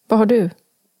 Vad har du?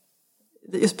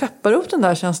 Just pepparroten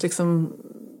där känns liksom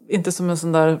inte som en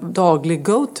sån där daglig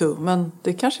go-to, men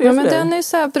det kanske är för men dig. Den är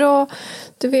så här bra,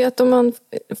 du vet, om man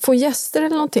får gäster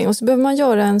eller någonting och så behöver man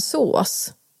göra en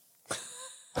sås.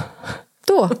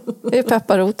 Då är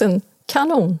pepparroten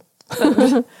kanon.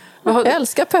 Jag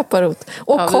älskar pepparrot.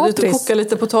 Och kapris. Du kokar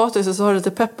lite potatis och så har du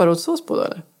lite pepparrotsås på då,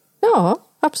 eller? Ja,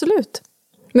 absolut.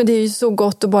 Men det är ju så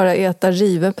gott att bara äta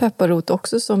riven pepparrot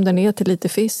också, som den är till lite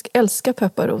fisk. Älskar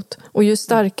pepparrot. Och ju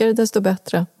starkare desto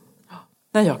bättre.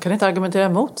 Nej, jag kan inte argumentera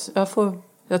emot. Jag tror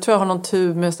jag har någon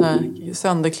tub med sån här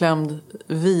sönderklämd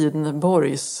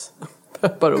vinborgs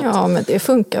pepparrot. Ja, men det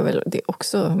funkar väl det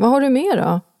också. Vad har du mer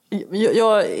då?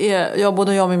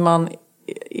 Både jag och min man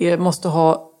måste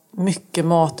ha mycket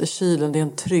mat i kylen. Det är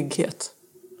en trygghet.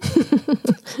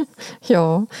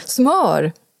 Ja,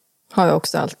 smör har jag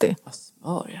också alltid.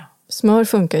 Smör, ja. Smör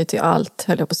funkar ju till allt,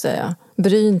 höll jag på att säga.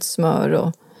 Brynt smör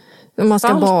och om man ska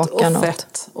salt baka och något.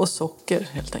 Fett och socker,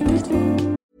 helt enkelt.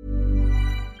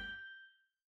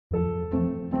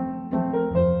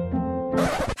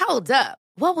 Hold up.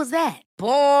 What was that?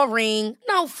 Boring.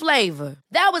 No flavor.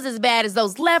 That was as bad as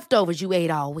those leftovers you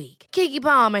ate all week. Keke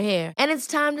Palmer here. And it's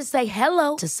time to say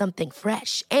hello to something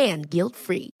fresh and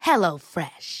guilt-free. Hello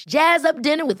Fresh. Jazz up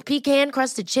dinner with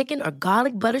pecan-crusted chicken or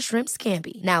garlic butter shrimp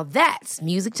scampi. Now that's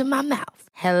music to my mouth.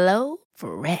 Hello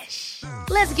Fresh.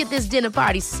 Let's get this dinner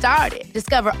party started.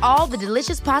 Discover all the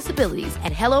delicious possibilities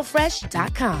at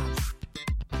hellofresh.com.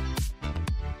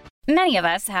 Many of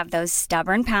us have those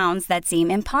stubborn pounds that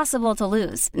seem impossible to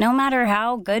lose, no matter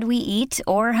how good we eat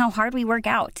or how hard we work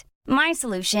out. My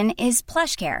solution is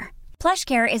PlushCare.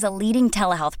 PlushCare is a leading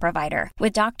telehealth provider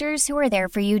with doctors who are there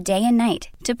for you day and night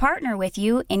to partner with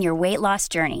you in your weight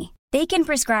loss journey. They can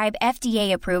prescribe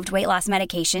FDA-approved weight loss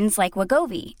medications like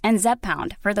Wegovy and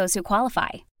Zepbound for those who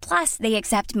qualify. Plus, they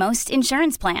accept most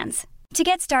insurance plans. To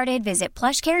get started, visit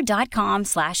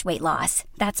plushcare.com/weightloss.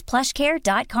 That's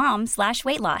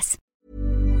plushcare.com/weightloss.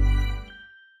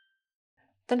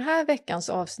 Den här veckans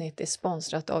avsnitt är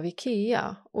sponsrat av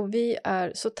IKEA och vi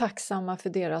är så tacksamma för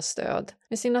deras stöd.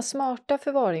 Med sina smarta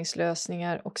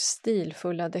förvaringslösningar och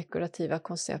stilfulla dekorativa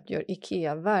koncept gör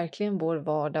IKEA verkligen vår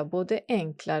vardag både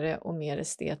enklare och mer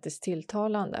estetiskt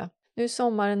tilltalande. Nu är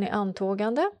sommaren i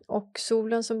antågande och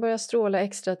solen som börjar stråla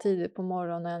extra tidigt på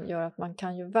morgonen gör att man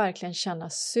kan ju verkligen känna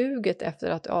suget efter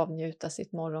att avnjuta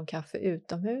sitt morgonkaffe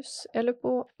utomhus eller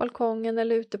på balkongen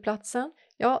eller uteplatsen.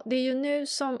 Ja, det är ju nu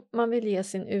som man vill ge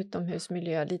sin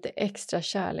utomhusmiljö lite extra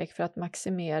kärlek för att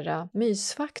maximera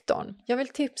mysfaktorn. Jag vill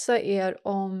tipsa er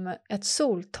om ett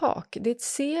soltak. Det är ett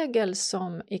segel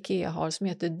som IKEA har som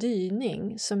heter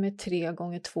dyning som är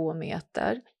 3x2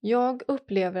 meter. Jag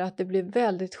upplever att det blir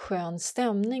väldigt skön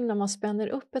stämning när man spänner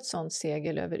upp ett sånt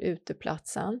segel över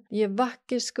uteplatsen. Det ger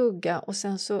vacker skugga och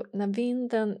sen så när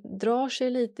vinden drar sig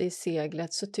lite i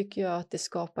seglet så tycker jag att det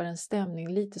skapar en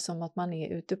stämning lite som att man är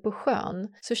ute på sjön.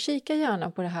 Så kika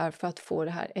gärna på det här för att få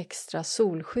det här extra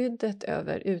solskyddet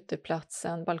över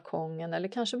uteplatsen, balkongen eller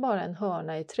kanske bara en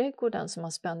hörna i trädgården som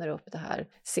man spänner upp det här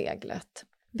seglet.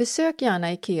 Besök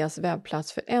gärna Ikeas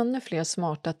webbplats för ännu fler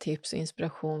smarta tips och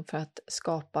inspiration för att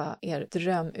skapa er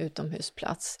dröm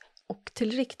utomhusplats och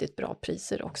till riktigt bra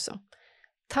priser också.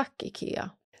 Tack Ikea!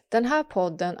 Den här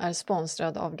podden är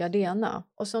sponsrad av Gardena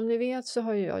och som ni vet så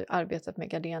har jag arbetat med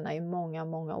Gardena i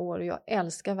många år och jag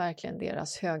älskar verkligen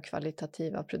deras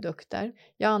högkvalitativa produkter.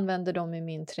 Jag använder dem i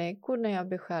min trädgård när jag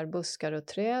beskär buskar och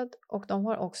träd och de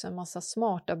har också en massa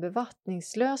smarta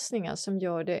bevattningslösningar som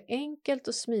gör det enkelt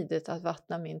och smidigt att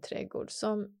vattna min trädgård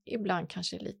som ibland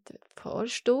kanske är lite för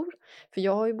stor. För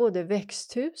jag har ju både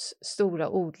växthus, stora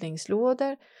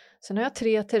odlingslådor, sen har jag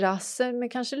 3 terrasser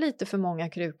med kanske lite för många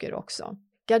krukor också.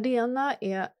 Gardena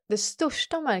är det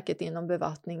största märket inom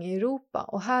bevattning i Europa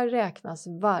och här räknas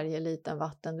varje liten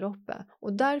vattendroppe.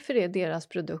 Och därför är deras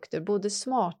produkter både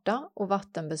smarta och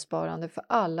vattenbesparande för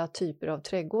alla typer av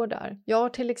trädgårdar. Jag har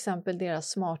till exempel deras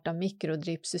smarta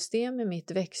mikrodrippsystem i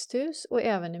mitt växthus och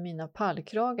även i mina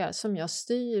pallkragar som jag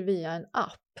styr via en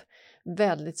app.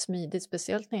 Väldigt smidigt,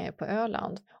 speciellt när jag är på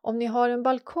Öland. Om ni har en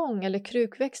balkong eller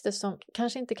krukväxter som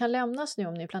kanske inte kan lämnas nu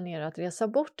om ni planerar att resa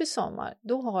bort i sommar,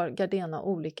 då har Gardena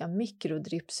olika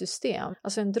mikrodrippsystem,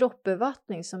 alltså en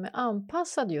droppbevattning som är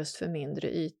anpassad just för mindre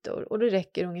ytor och det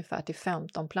räcker ungefär till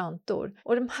 15 plantor.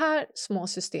 Och de här små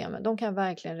systemen, de kan jag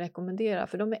verkligen rekommendera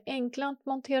för de är enkla att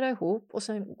montera ihop och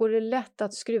sen går det lätt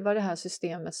att skruva det här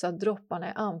systemet så att dropparna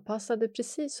är anpassade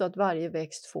precis så att varje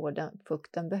växt får den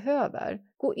fukt den behöver.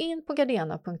 Gå in på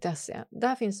gardena.se.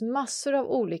 Där finns massor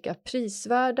av olika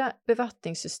prisvärda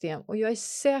bevattningssystem och jag är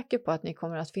säker på att ni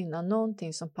kommer att finna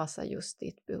någonting som passar just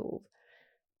ditt behov.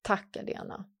 Tack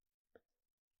Gardena!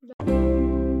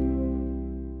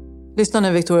 Lyssna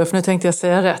nu Victoria, för nu tänkte jag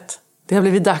säga rätt. Det har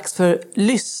blivit dags för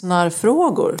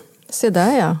lyssnarfrågor. Se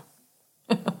där ja.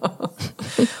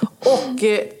 Och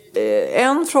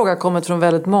en fråga kommer från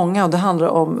väldigt många och det handlar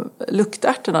om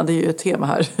luktärterna. Det är ju ett tema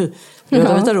här i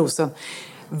Röda vita rosen.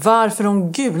 Varför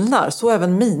de gulnar, så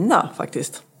även mina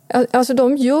faktiskt. Alltså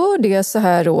de gör det så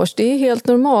här års, det är helt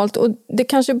normalt och det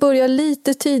kanske börjar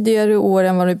lite tidigare år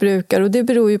än vad det brukar och det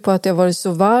beror ju på att det har varit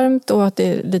så varmt och att det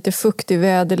är lite fuktig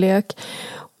väderlek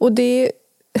och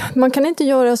man kan inte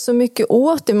göra så mycket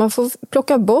åt det, man får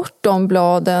plocka bort de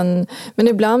bladen men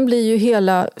ibland blir ju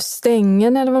hela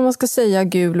stängen eller vad man ska säga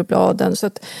gulbladen så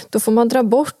att då får man dra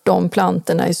bort de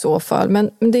plantorna i så fall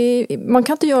men man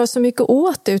kan inte göra så mycket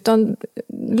åt det utan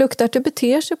luktärtor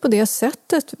beter sig på det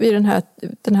sättet vid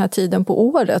den här tiden på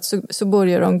året så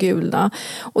börjar de gulna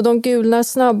och de gulnar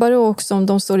snabbare också om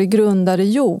de står i grundare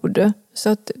jord så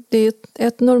att det är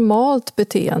ett normalt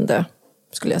beteende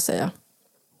skulle jag säga.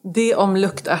 Det om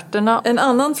luktärterna. En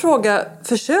annan fråga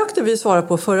försökte vi svara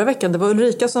på förra veckan. Det var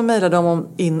Ulrika som mejlade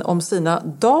in om sina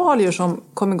dahlior som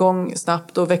kom igång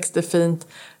snabbt och växte fint.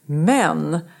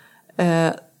 Men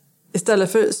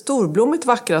istället för storblommigt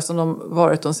vackra som de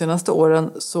varit de senaste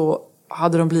åren så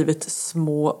hade de blivit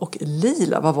små och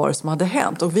lila. Vad var det som hade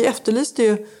hänt? Och vi efterlyste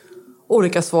ju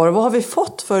olika svar. Vad har vi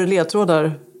fått för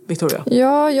ledtrådar, Victoria?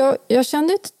 Ja, jag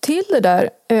kände inte till det där.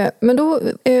 Men då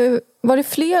var det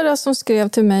flera som skrev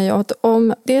till mig att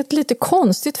det är ett lite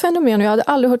konstigt fenomen och jag hade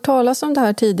aldrig hört talas om det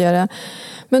här tidigare.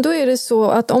 Men då är det så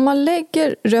att om man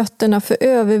lägger rötterna för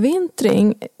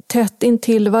övervintring tätt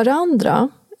intill varandra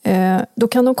då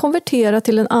kan de konvertera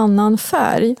till en annan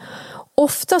färg.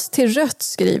 Oftast till rött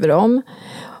skriver de.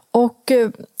 Och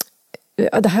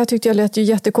det här tyckte jag lät ju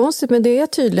jättekonstigt men det är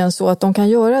tydligen så att de kan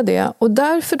göra det. Och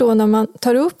därför då när man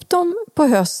tar upp dem på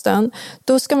hösten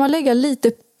då ska man lägga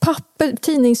lite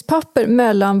tidningspapper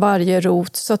mellan varje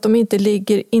rot så att de inte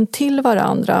ligger intill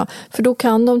varandra. För då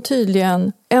kan de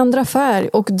tydligen ändra färg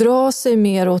och dra sig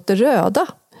mer åt det röda.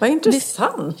 Vad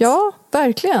intressant! Ja,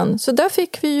 verkligen. Så där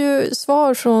fick vi ju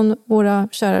svar från våra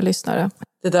kära lyssnare.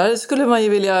 Det där skulle man ju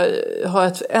vilja ha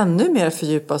ett ännu mer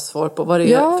fördjupat svar på. Vad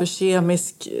det är för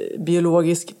kemisk,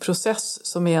 biologisk process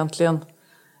som egentligen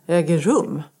äger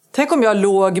rum. Tänk om jag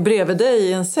låg bredvid dig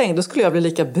i en säng, då skulle jag bli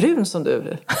lika brun som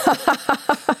du.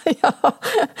 Ja,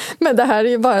 men det här är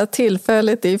ju bara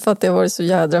tillfälligt i för att det har varit så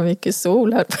jädra mycket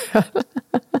sol här på ön.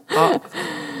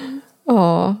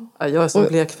 Ja, jag är så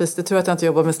blekfis. Det tror jag att jag inte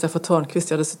jobbar med Steffo Törnqvist.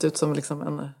 Jag hade sett ut som liksom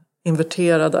en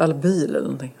inverterad albil eller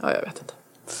någonting. Ja, jag vet inte.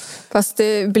 Fast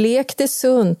blekt är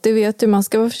sunt, det vet du. Man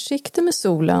ska vara försiktig med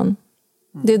solen.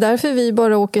 Det är därför vi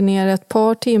bara åker ner ett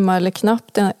par timmar eller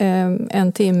knappt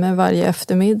en timme varje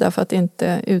eftermiddag för att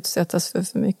inte utsättas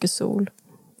för mycket sol.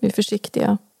 Vi är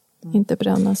försiktiga, inte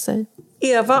bränna sig.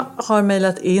 Eva har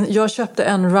mejlat in. Jag köpte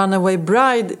en Runaway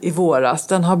Bride i våras.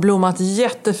 Den har blommat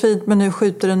jättefint men nu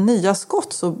skjuter den nya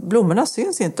skott så blommorna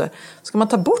syns inte. Ska man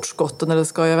ta bort skotten eller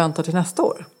ska jag vänta till nästa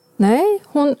år? Nej,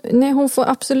 hon får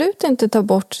absolut inte ta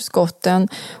bort skotten.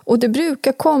 Och det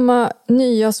brukar komma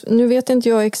nya, nu vet inte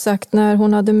jag exakt när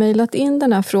hon hade mejlat in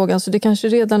den här frågan så det kanske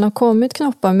redan har kommit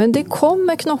knoppar. Men det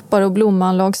kommer knoppar och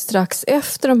blomanlag strax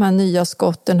efter de här nya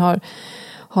skotten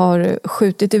har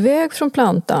skjutit iväg från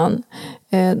plantan.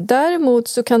 Däremot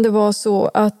så kan det vara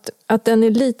så att den är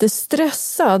lite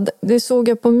stressad. Det såg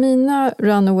jag på mina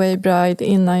Runaway Bride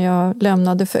innan jag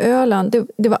lämnade för Öland.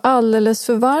 Det var alldeles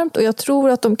för varmt och jag tror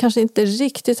att de kanske inte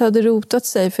riktigt hade rotat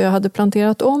sig för jag hade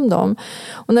planterat om dem.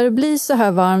 Och när det blir så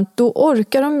här varmt då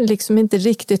orkar de liksom inte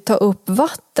riktigt ta upp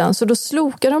vatten så då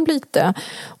slokar de lite.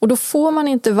 Och då får man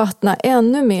inte vattna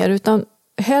ännu mer utan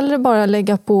hellre bara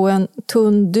lägga på en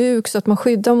tunn duk så att man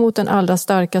skyddar mot den allra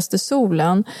starkaste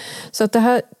solen. Så att det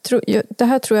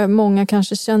här tror jag många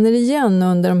kanske känner igen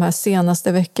under de här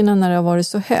senaste veckorna när det har varit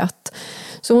så hett.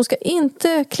 Så hon ska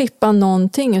inte klippa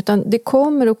någonting utan det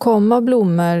kommer att komma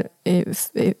blommor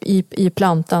i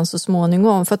plantan så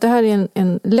småningom. För att det här är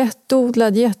en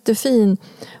lättodlad, jättefin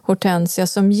hortensia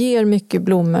som ger mycket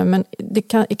blommor. Men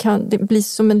det blir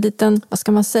som en liten, vad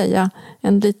ska man säga,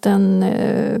 en liten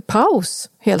paus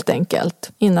helt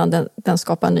enkelt innan den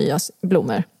skapar nya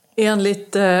blommor.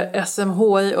 Enligt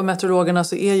SMHI och meteorologerna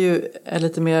så är ju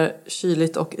lite mer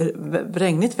kyligt och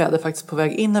regnigt väder faktiskt på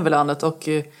väg in över landet och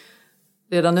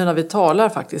redan nu när vi talar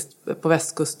faktiskt på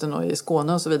västkusten och i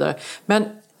Skåne och så vidare. Men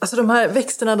alltså de här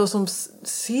växterna då som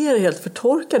ser helt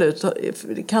förtorkade ut,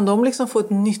 kan de liksom få ett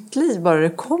nytt liv bara det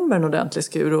kommer en ordentlig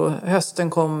skur och hösten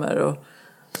kommer? Och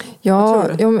ja,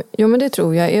 men det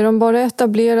tror jag. Är de bara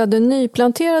etablerade,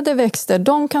 nyplanterade växter,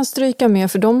 de kan stryka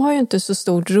med för de har ju inte så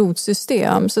stort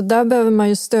rotsystem. Så där behöver man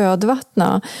ju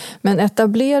stödvattna. Men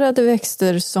etablerade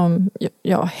växter som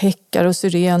häckar och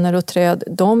syrener och träd,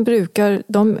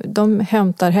 de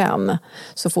hämtar hem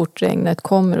så fort regnet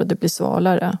kommer och det blir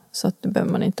svalare. Så att det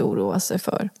behöver man inte oroa sig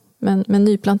för. Men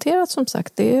nyplanterat som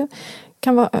sagt, det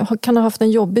kan ha haft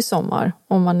en jobbig sommar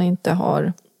om man inte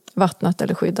har vattnat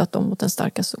eller skyddat dem mot den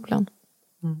starka solen.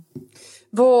 Mm.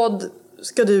 Vad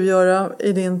ska du göra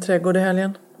i din trädgård i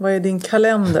helgen? Vad är din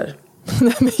kalender?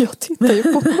 Nej, men jag tittar ju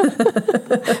på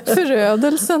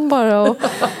förödelsen bara och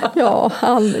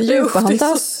djupandas. Det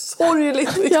är så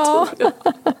sorgligt, Victoria. Ja.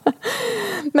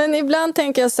 Men ibland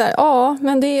tänker jag så här,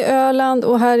 men det är Öland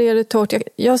och här är det torrt.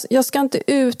 Jag ska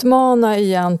inte utmana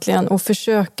egentligen och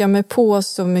försöka mig på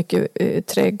så mycket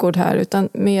trädgård här utan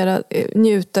mer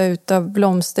njuta utav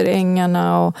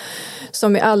blomsterängarna och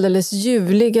som är alldeles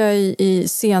ljuvliga i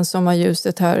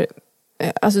sensommarljuset här.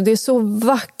 Alltså det är så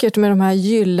vackert med de här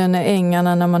gyllene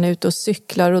ängarna när man är ute och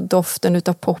cyklar och doften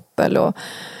utav poppel och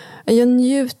jag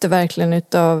njuter verkligen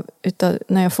utav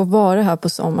när jag får vara här på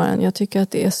sommaren. Jag tycker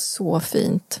att det är så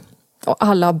fint. Och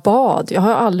alla bad. Jag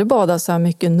har aldrig badat så här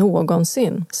mycket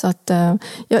någonsin. Så att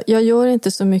jag gör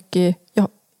inte så mycket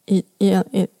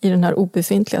i den här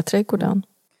obefintliga trädgården.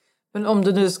 Men om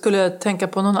du nu skulle tänka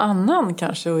på någon annan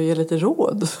kanske och ge lite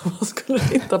råd, vad skulle du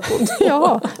hitta på då?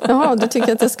 Ja, du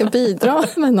tycker att jag ska bidra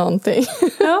med någonting.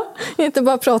 Ja. Inte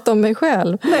bara prata om mig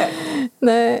själv.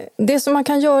 Nej. Det som man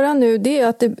kan göra nu det är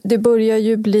att det börjar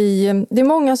ju bli... Det är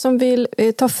många som vill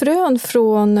ta frön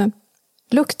från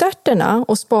luktärterna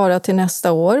och spara till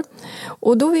nästa år.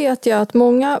 Och då vet jag att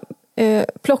många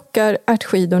plockar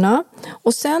ärtskidorna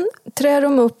och sen trär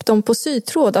de upp dem på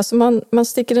sytråd. Alltså man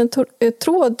sticker en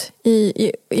tråd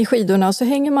i skidorna och så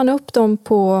hänger man upp dem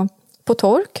på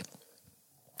tork.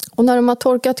 Och när de har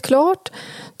torkat klart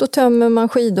då tömmer man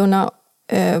skidorna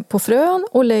på frön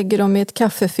och lägger dem i ett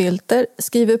kaffefilter,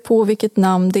 skriver på vilket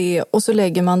namn det är och så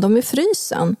lägger man dem i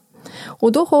frysen.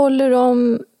 Och då håller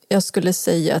de, jag skulle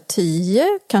säga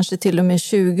 10, kanske till och med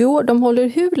 20 år. De håller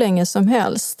hur länge som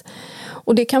helst.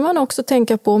 Och det kan man också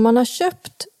tänka på om man har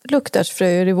köpt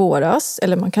luktärtsfröer i våras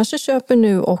eller man kanske köper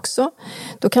nu också.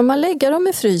 Då kan man lägga dem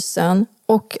i frysen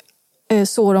och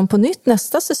så dem på nytt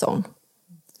nästa säsong.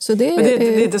 Så det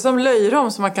är inte som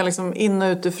löjrom som man kan liksom in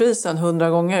och ut ur frysen 100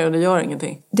 gånger och det gör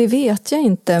ingenting. Det vet jag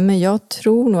inte men jag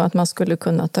tror nog att man skulle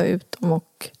kunna ta ut dem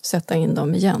och sätta in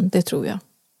dem igen. Det tror jag.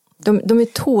 De är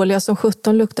tåliga som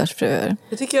 17 luktärtsfröer.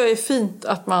 Det tycker jag är fint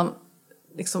att man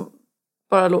liksom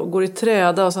bara går i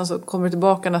träda och sen så kommer det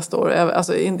tillbaka nästa år.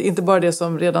 Alltså inte bara det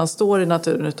som redan står i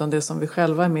naturen utan det som vi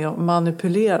själva är med och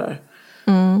manipulerar.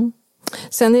 Mm.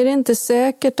 Sen är det inte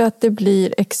säkert att det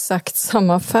blir exakt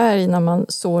samma färg när man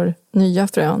sår nya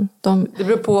frön. Det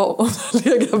beror på om det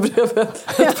ligger bredvid ett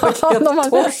paket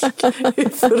torsk i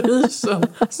frysen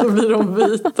så blir de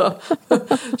vita.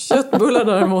 Köttbullar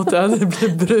däremot, det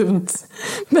blir brunt.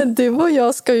 Men du och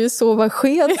jag ska ju sova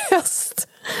sked i höst.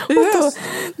 Och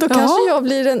då kanske jag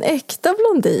blir en äkta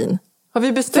blondin. Har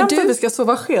vi bestämt att vi ska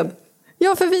sova sked?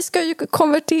 Ja, för vi ska ju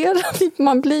konvertera.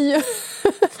 Man blir ju...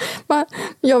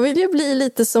 Jag vill ju bli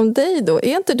lite som dig då.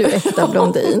 Är inte du äkta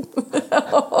blondin?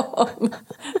 Ja,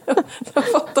 jag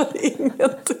fattar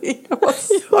ingenting. Vad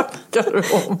snackar du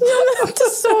om? Ja, men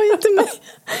du sa ju till mig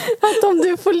att om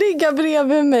du får ligga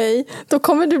bredvid mig, då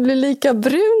kommer du bli lika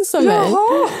brun som mig.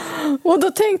 Och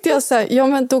då tänkte jag så här, ja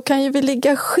men då kan ju vi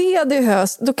ligga sked i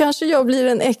höst. Då kanske jag blir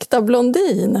en äkta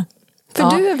blondin.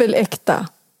 För du är väl äkta?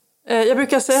 Jag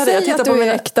brukar säga det. Jag Säg att du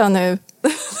är äkta nu.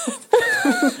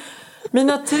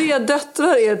 Mina 3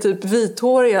 döttrar är typ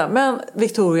vithåriga. Men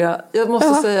Victoria, jag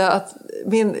måste säga att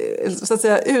min så att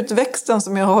säga, utväxten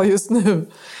som jag har just nu,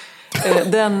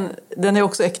 den är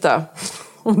också äkta.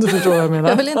 Om du förstår vad jag menar.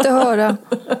 Jag vill inte höra.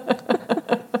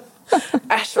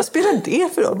 Äsch, vad spelar det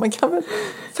för roll? Man kan väl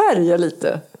färga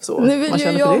lite så. Nu vill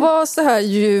ju jag vara så här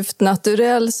djupt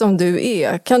naturell som du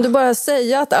är. Kan du bara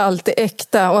säga att allt är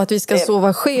äkta och att vi ska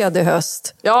sova sked i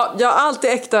höst? Ja, allt är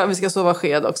äkta. Vi ska sova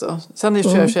sked också. Sen är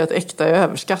det ju att äkta är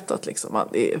överskattat. Liksom.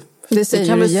 Det säger vi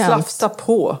kan du väl jämt. slafsa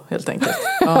på, helt enkelt.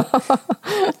 Ja.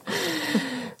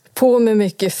 På med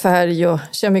mycket färg och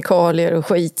kemikalier och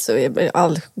skit så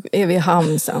är vi i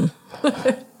hamn sen.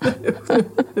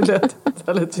 Det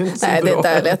lät ju inte så Nej, bra.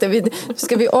 det lät.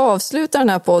 Ska vi avsluta den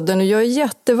här podden? Och jag är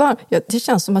jättevarm. Det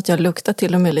känns som att jag luktar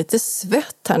till och med lite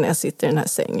svett här när jag sitter i den här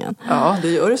sängen. Ja, det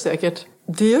gör du säkert.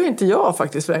 Det gör inte jag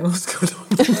faktiskt för en gångs skull.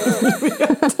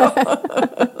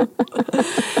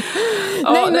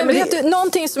 Nej, men vet du,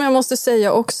 någonting som jag måste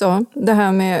säga också, det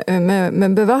här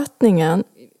med bevattningen.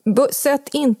 Sätt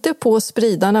inte på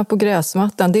spridarna på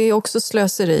gräsmattan, det är också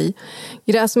slöseri.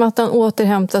 Gräsmattan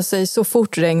återhämtar sig så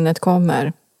fort regnet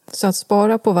kommer. Så att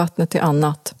spara på vattnet till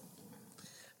annat.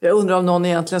 Jag undrar om någon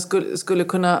egentligen skulle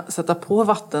kunna sätta på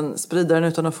vattenspridaren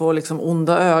utan att få liksom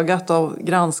onda ögat av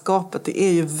grannskapet. Det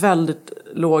är ju väldigt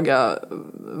låga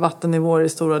vattennivåer i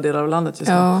stora delar av landet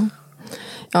just nu.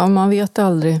 Ja, man vet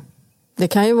aldrig. Det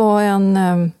kan ju vara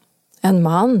en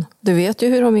man. Du vet ju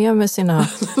hur de är med sina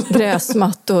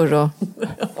gräsmattor och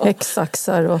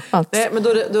häcksaxar och allt. Nej, men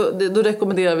då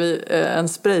rekommenderar vi en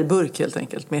sprayburk helt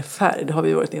enkelt med färg. Det har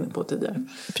vi varit inne på tidigare.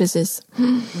 Precis.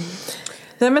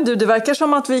 Nej, men det verkar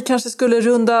som att vi kanske skulle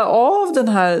runda av den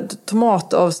här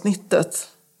tomatavsnittet.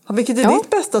 Vilket är ditt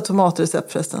bästa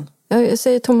tomatrecept förresten? Jag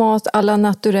säger tomat alla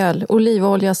naturell.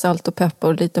 Olivolja, salt och peppar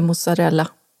och lite mozzarella.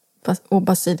 Och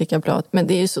basilikablad. Men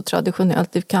det är ju så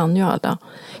traditionellt, det kan ju alla.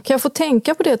 Kan jag få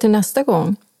tänka på det till nästa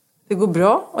gång? Det går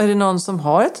bra. Och är det någon som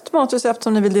har ett tomatrecept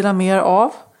som ni vill dela mer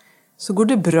av, så går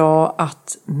det bra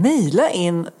att mejla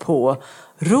in på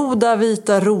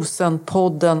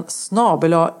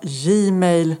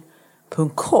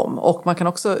rodavitarosenpodden@gmail.com. Och man kan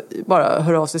också bara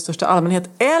höra av sig i största allmänhet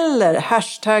eller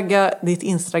hashtagga ditt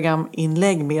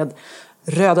Instagram-inlägg med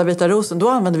röda vita rosen. Då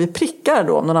använder vi prickar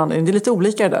då, om någon anledning. Det är lite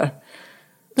olika där.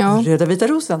 Ja. Röda vita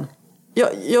rosen.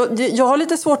 Jag har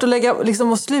lite svårt att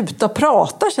och sluta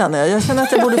prata, känner jag. Jag känner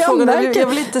att jag borde fråga. Jag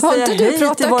vill inte säga hej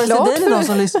till vare sig dig eller någon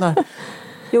som lyssnar.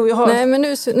 Jo, jag har... Nej, men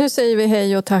nu säger vi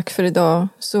hej och tack för idag.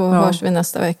 Så hörs vi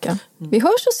nästa vecka. Vi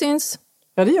hörs och syns.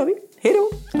 Ja, det gör vi. Hej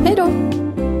då. Hej då.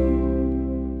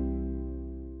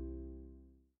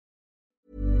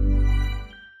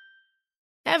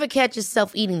 Ever catch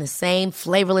yourself eating the same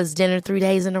flavorless dinner 3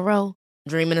 days in a row?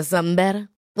 Dreaming of something better?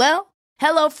 Well,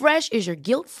 HelloFresh is your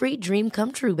guilt-free dream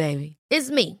come true, baby.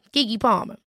 It's me, Keke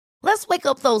Palmer. Let's wake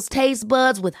up those taste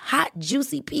buds with hot,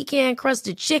 juicy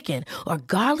pecan-crusted chicken or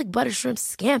garlic butter shrimp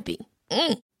scampi.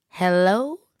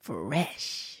 Hello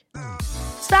Fresh.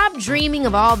 Stop dreaming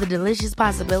of all the delicious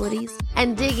possibilities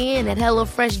and dig in at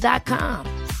HelloFresh.com.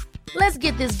 Let's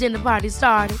get this dinner party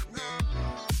started.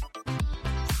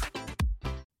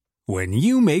 When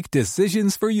you make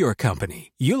decisions for your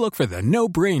company, you look for the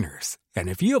no-brainers. And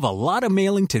if you have a lot of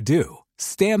mailing to do,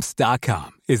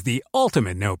 Stamps.com is the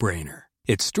ultimate no-brainer.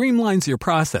 It streamlines your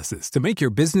processes to make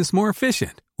your business more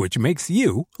efficient, which makes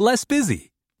you less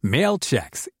busy. Mail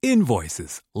checks,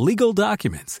 invoices, legal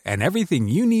documents, and everything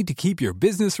you need to keep your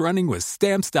business running with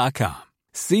Stamps.com.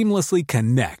 Seamlessly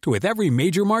connect with every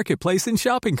major marketplace and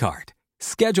shopping cart.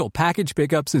 Schedule package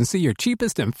pickups and see your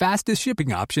cheapest and fastest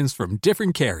shipping options from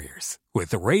different carriers.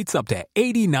 With rates up to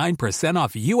 89%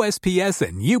 off USPS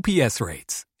and UPS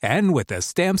rates. And with the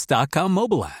Stamps.com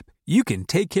mobile app, you can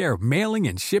take care of mailing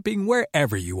and shipping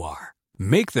wherever you are.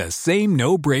 Make the same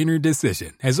no-brainer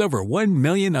decision as over 1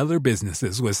 million other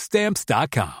businesses with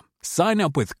Stamps.com. Sign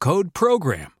up with Code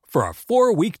PROGRAM for a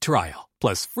 4-week trial,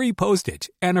 plus free postage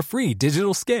and a free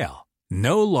digital scale.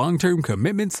 No long-term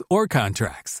commitments or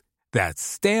contracts. That's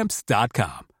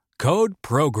Stamps.com. Code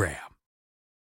PROGRAM.